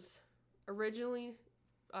River was originally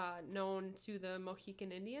known to the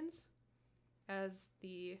Mohican Indians as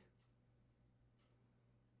the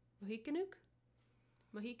Mohicanook.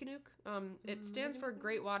 It stands for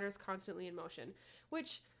Great Waters Constantly in Motion,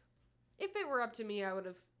 which, if it were up to me, I would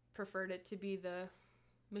have preferred it to be the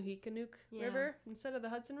Mohicanook River instead of the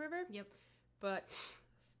Hudson River. Yep. But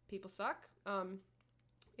people suck.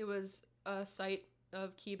 It was a site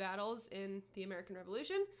of key battles in the American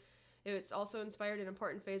Revolution. It's also inspired an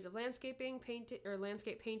important phase of landscape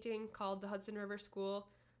painting called the Hudson River School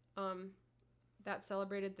that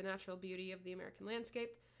celebrated the natural beauty of the American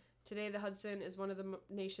landscape. Today, the Hudson is one of the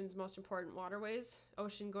nation's most important waterways.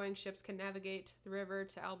 Ocean-going ships can navigate the river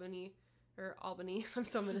to Albany. I'm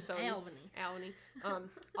so Minnesota. Albany.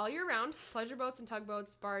 All year round. Pleasure boats and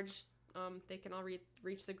tugboats, barge, they can all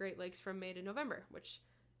reach the Great Lakes from May to November, which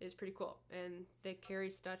is pretty cool. And they carry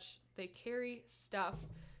stuff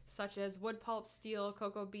such as wood pulp, steel,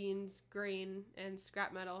 cocoa beans, grain, and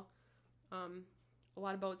scrap metal. A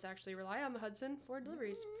lot of boats actually rely on the Hudson for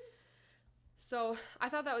deliveries. So I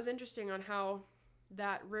thought that was interesting on how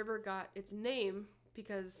that river got its name,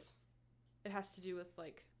 because it has to do with,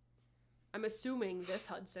 like, I'm assuming this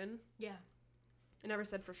Hudson. Yeah. I never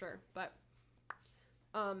said for sure, but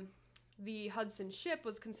the Hudson ship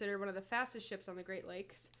was considered one of the fastest ships on the Great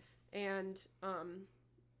Lakes, and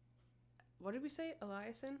what did we say?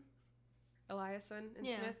 Eliason and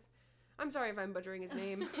Smith. I'm sorry if I'm butchering his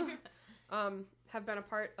name. Have been a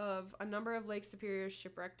part of a number of Lake Superior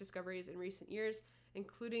shipwreck discoveries in recent years,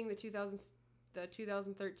 including the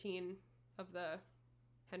 2013 of the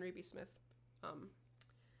Henry B. Smith.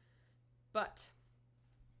 But,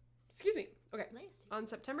 excuse me. Okay. On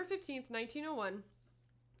September 15th, 1901,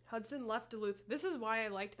 Hudson left Duluth. This is why I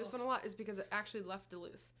liked this one a lot, is because it actually left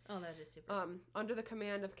Duluth. Oh, that is super. Under the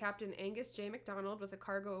command of Captain Angus J. McDonald with a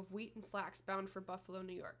cargo of wheat and flax bound for Buffalo,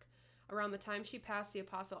 New York. Around the time she passed the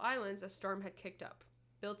Apostle Islands, a storm had kicked up.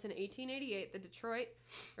 Built in 1888, built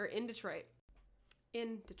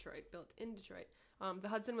in Detroit. The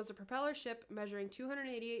Hudson was a propeller ship measuring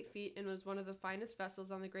 288 feet and was one of the finest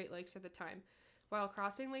vessels on the Great Lakes at the time. While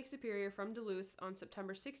crossing Lake Superior from Duluth on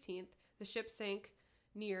September 16th, the ship sank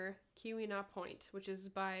near Keweenaw Point, which is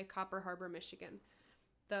by Copper Harbor, Michigan.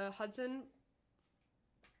 The Hudson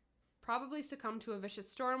probably succumbed to a vicious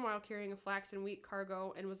storm while carrying a flax and wheat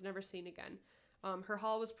cargo and was never seen again. Her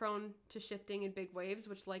hull was prone to shifting in big waves,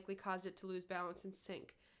 which likely caused it to lose balance and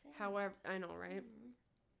sink. However, I know, right?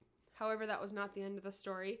 However, that was not the end of the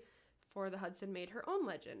story, for the Hudson made her own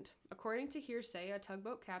legend. According to hearsay, a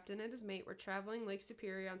tugboat captain and his mate were traveling Lake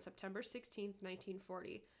Superior on September 16th,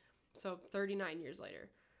 1940, so 39 years later.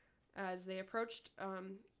 As they approached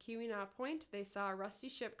Keweenaw Point, they saw a rusty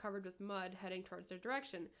ship covered with mud heading towards their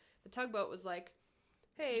direction. The tugboat was like,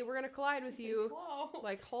 hey, we're going to collide with you.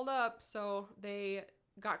 Like, hold up. So they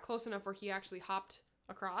got close enough where he actually hopped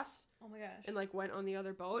across Oh my gosh. and like went on the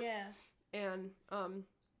other boat. Yeah. And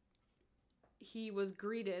he was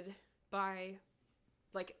greeted by,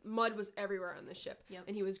 like, mud was everywhere on the ship. Yep.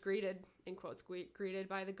 And he was greeted, in quotes, greeted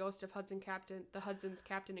by the ghost of the Hudson's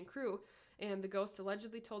captain and crew. And the ghost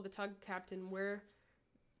allegedly told the tug captain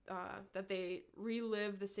that they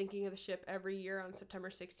relive the sinking of the ship every year on September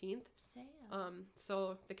 16th. Sad.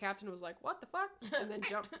 So the captain was like, what the fuck? And then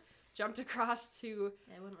jumped across to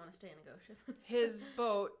I wouldn't want to stay in a ghost ship. his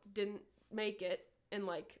boat, didn't make it, and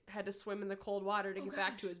like had to swim in the cold water to get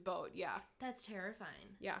back to his boat. Yeah. That's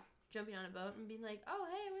terrifying. Yeah. Jumping on a boat and being like, oh,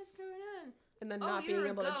 hey, what's going on? And then not being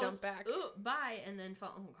able to jump back. Ooh, bye. And then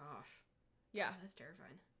fall. Oh, gosh. Yeah. Oh, that's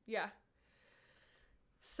terrifying. Yeah.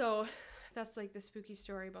 So that's like the spooky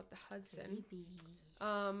story about the Hudson. Creepy.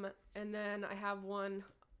 And then I have one.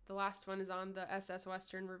 The last one is on the SS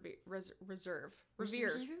Western Reserve.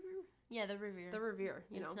 Revere. Yeah, the Revere. The Revere,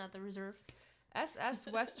 It's not the Reserve. SS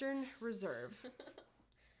Western Reserve.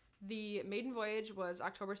 The maiden voyage was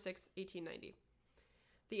October 6th, 1890.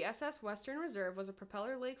 The SS Western Reserve was a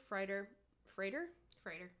propeller lake freighter. Freighter?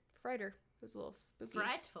 It was a little spooky.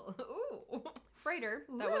 Frightful. Ooh. Freighter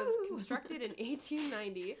that Woo! was constructed in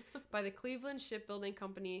 1890 by the Cleveland Shipbuilding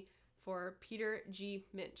Company for Peter G.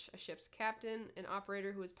 Minch, a ship's captain and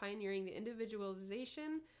operator who was pioneering the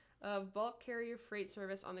individualization of bulk carrier freight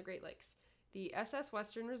service on the Great Lakes. The SS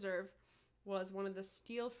Western Reserve was one of the first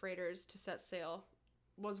steel freighters to set sail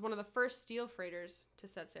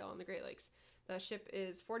on the Great Lakes. The ship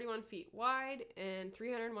is 41 feet wide and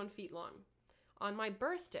 301 feet long. On my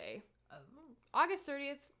birthday, August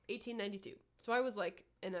 30th, 1892. So I was like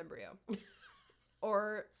an embryo.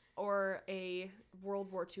 or a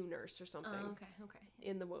World War II nurse or something. Oh, okay.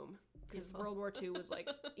 In the womb. Because Beautiful. World War II was like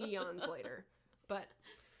eons later. But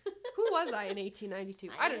who was I in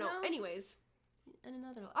 1892? I don't know. Anyways, And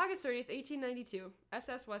another life. August 30th, 1892,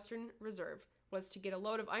 SS Western Reserve was to get a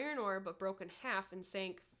load of iron ore but broke in half and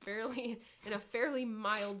sank in a fairly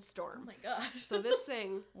mild Oh storm. my gosh. So this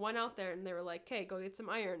thing went out there and they were like, okay, go get some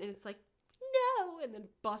iron. And it's like, no! And then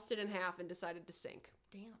busted in half and decided to sink.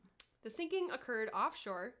 Damn. The sinking occurred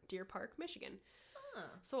offshore Deer Park, Michigan. Huh.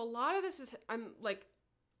 So a lot of this is,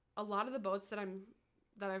 a lot of the boats that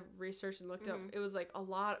I've researched and looked up, it was like a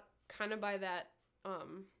lot kind of by that,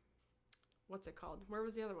 what's it called? Where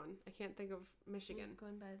was the other one? I can't think of Michigan. Who's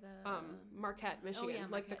going by the Marquette, Michigan. Oh, yeah,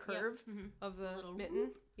 like the Marquette, curve yep. of the little mitten.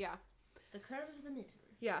 whoop. Yeah. The curve of the mitten.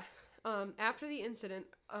 Yeah. After the incident,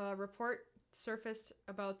 a report surfaced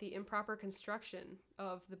about the improper construction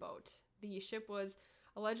of the boat. The ship was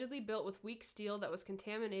allegedly built with weak steel that was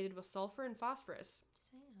contaminated with sulfur and phosphorus.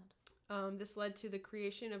 Sad. This led to the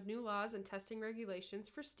creation of new laws and testing regulations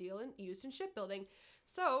for steel and used in shipbuilding.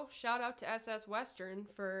 So, shout out to SS Western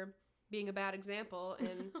for being a bad example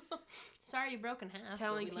and Sorry you broke in half.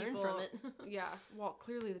 telling but we people learned from it. Yeah, well,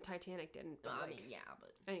 clearly the Titanic didn't, but I like, mean, yeah,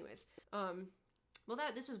 but anyways. well,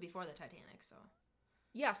 this was before the Titanic, so.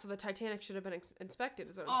 Yeah, so the Titanic should have been inspected,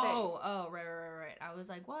 is what I'm saying. Right. I was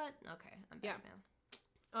like, what? Okay, I'm back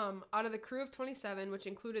now. Out of the crew of 27, which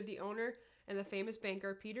included the owner and the famous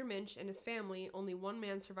banker Peter Minch and his family, only one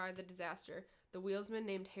man survived the disaster, the wheelsman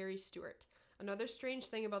named Harry Stewart. Another strange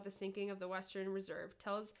thing about the sinking of the Western Reserve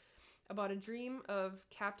tells about a dream of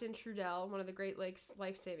Captain Trudell, one of the Great Lakes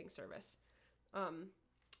Life-Saving Service.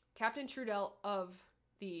 Captain Trudell of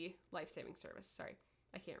the Life-Saving Service. Sorry,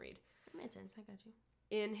 I can't read. That made sense. I got you.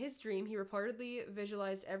 In his dream, he reportedly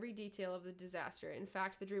visualized every detail of the disaster. In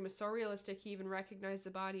fact, the dream was so realistic he even recognized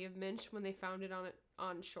the body of Minch when they found it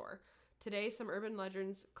on shore. Today, some urban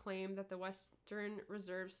legends claim that the Western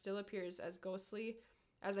Reserve still appears as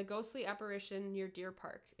a ghostly apparition near Deer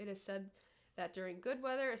Park. It is said that during good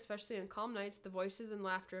weather, especially on calm nights, the voices and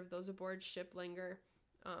laughter of those aboard ship linger.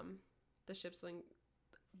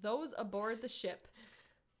 Those aboard the ship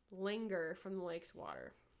linger from the lake's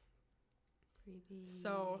water. Creepy.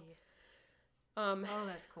 So, oh,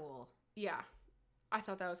 that's cool. yeah, I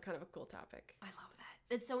thought that was kind of a cool topic. I love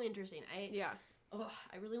that. It's so interesting. Yeah.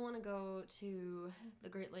 I really want to go to the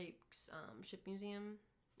Great Lakes Ship Museum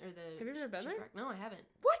or the. Have you ever been there? Park. No, I haven't.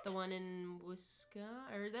 What? The one in Wisconsin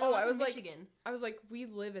or the I was like, Michigan. we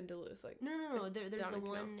live in Duluth, like. No. it's There's down the in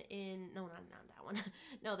Canal. one in not that one.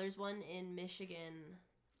 No, there's one in Michigan,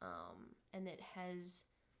 and it has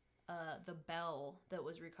the bell that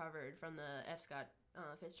was recovered from the F. Scott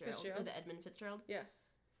Fitzgerald or the Edmund Fitzgerald. Yeah.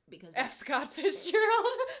 Because F. Scott Fitzgerald.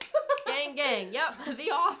 gang. Yep,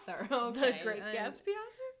 the author. Okay. The Great Gatsby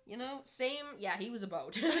author. You know, same. Yeah, he was a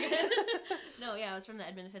boat. No, yeah, it was from the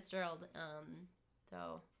Edmund Fitzgerald.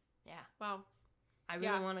 So yeah. Wow. I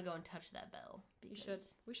really want to go and touch that bell. You should.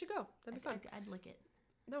 We should go. That'd be fun. I'd lick it.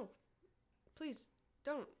 No, please.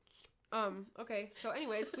 Don't. Okay, so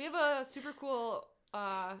anyways, we have a super cool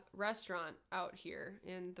restaurant out here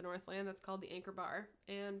in the Northland that's called the Anchor Bar,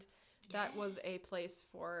 and that was a place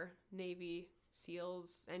for Navy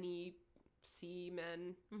SEALs, any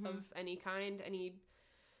seamen of any kind,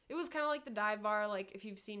 it was kind of like the dive bar, like if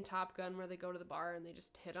you've seen Top Gun where they go to the bar and they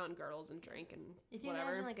just hit on girls and drink and if you whatever.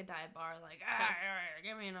 imagine like a dive bar, like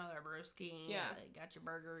give me another brewski, got your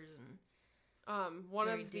burgers and one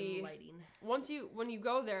very of dim the lighting. when you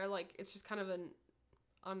go there, like it's just kind of an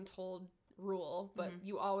untold rule, but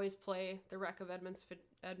you always play the Wreck of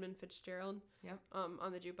Edmund Fitzgerald. Yep.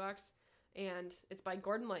 On the jukebox, and it's by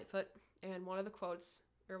Gordon Lightfoot, and one of the quotes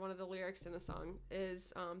or one of the lyrics in the song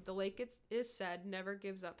is the lake is said never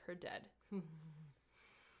gives up her dead.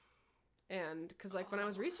 And because like when I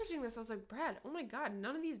was researching this, I was like, Brad, oh my god,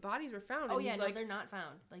 none of these bodies were found. Oh and yeah, he's no, like, they're not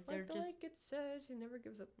found. Like they're the just lake it said she never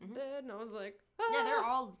gives up her dead, and I was like, yeah, they're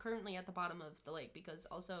all currently at the bottom of the lake, because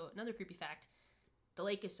also another creepy fact, the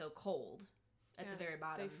lake is so cold at the very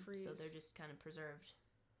bottom, so they're just kind of preserved.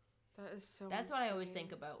 That is so That's insane. what I always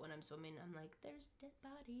think about when I'm swimming. I'm like, there's dead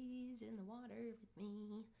bodies in the water with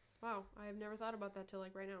me. Wow, I have never thought about that till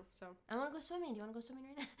like right now. So I want to go swimming. Do you want to go swimming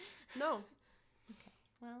right now? no. Okay.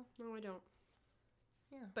 Well. No, I don't.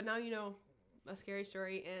 Yeah. But now you know a scary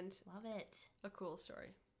story and Love it. a cool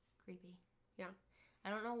story. Creepy. Yeah. I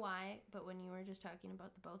don't know why, but when you were just talking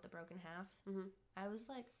about the boat that broke in half, I was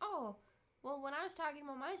like, oh, well, when I was talking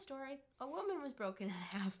about my story, a woman was broken in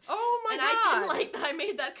half. Oh my god! And I didn't like that I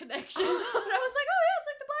made that connection. But I was like, oh yeah, it's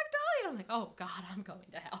like the Black Dahlia. I'm like, oh god, I'm going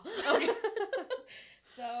to hell. Okay.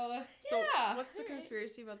 So yeah. What's the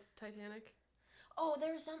conspiracy about the Titanic? Oh,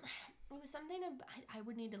 there was it was something, I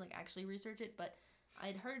would need to like actually research it, but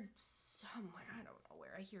I'd heard somewhere, I don't know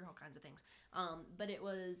where, I hear all kinds of things. But it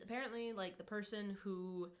was apparently like the person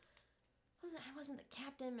who, I wasn't the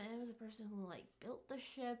captain, it was a person who like built the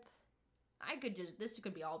ship. This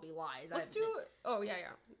could be all lies. Let's do it. Oh,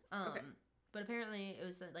 yeah. Okay. But apparently it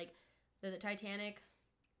was like the Titanic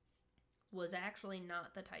was actually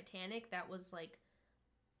not the Titanic. That was like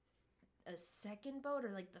a second boat,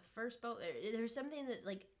 or like the first boat. There's something that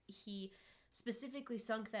like he specifically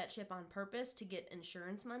sunk that ship on purpose to get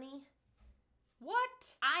insurance money.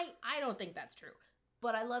 What? I don't think that's true.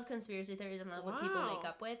 But I love conspiracy theories and I love what people make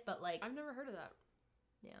up with. But like, I've never heard of that.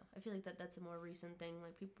 Yeah, I feel like that's a more recent thing.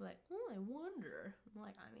 Like people are like, oh, I wonder. I'm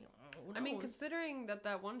like, who knows? Considering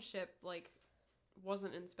that one ship like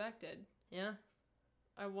wasn't inspected. Yeah.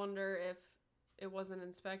 I wonder if it wasn't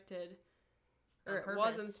inspected, or On it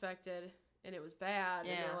was purpose. inspected and it was bad.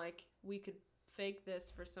 Yeah. And they're like, we could fake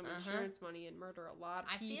this for some insurance money and murder a lot of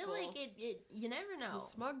people. I feel like it. You never know. Some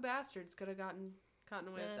smug bastards could have gotten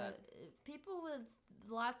away with that. People with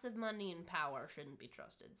lots of money and power shouldn't be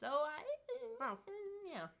trusted. So Wow.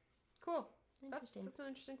 Yeah. Cool. That's Interesting. an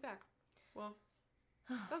interesting fact. Well,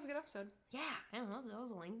 that was a good episode. Yeah, that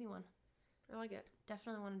was a lengthy one. I like it.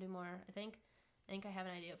 Definitely want to do more. I think I have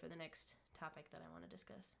an idea for the next topic that I want to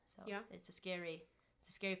discuss. So yeah, it's a scary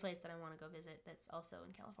place that I want to go visit. That's also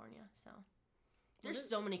in California. So there's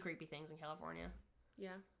so many creepy things in California.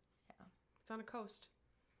 Yeah. Yeah. It's on a coast.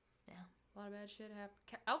 Yeah. A lot of bad shit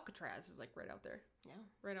happened. Alcatraz is like right out there. Yeah.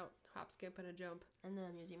 Right out, hop, skip, and a jump. And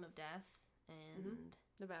the Museum of Death and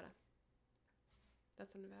Nevada.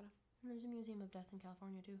 That's in Nevada. And there's a Museum of Death in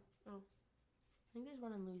California too. Oh. I think there's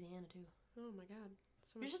one in Louisiana too. Oh my god.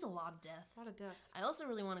 There's just a lot of death. A lot of death. I also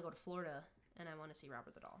really want to go to Florida, and I want to see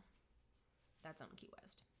Robert the Doll. That's on Key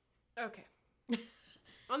West. Okay.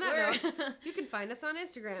 On that note, you can find us on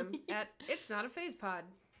Instagram at It's Not a Phase Pod.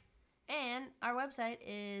 And our website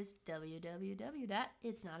is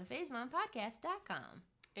www.itsnotaphazemom.podcast.com.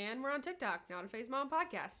 And we're on TikTok, Not a Phase Mom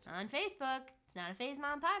Podcast. On Facebook, It's Not a Phase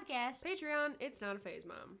Mom Podcast. Patreon, It's Not a Phase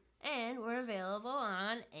Mom. And we're available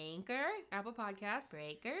on Anchor, Apple Podcasts,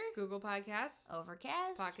 Breaker, Google Podcasts,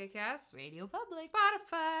 Overcast, Pocket Casts, Radio Public,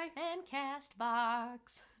 Spotify, and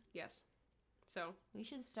Castbox. Yes. So we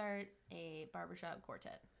should start a barbershop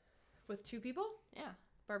quartet. With 2 people? Yeah.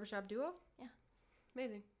 Barbershop duo? Yeah.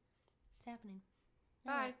 Amazing. It's happening.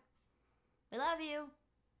 Bye. Right. We love you.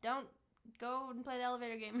 Don't go and play the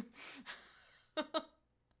elevator game.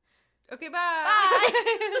 Okay, bye. Bye.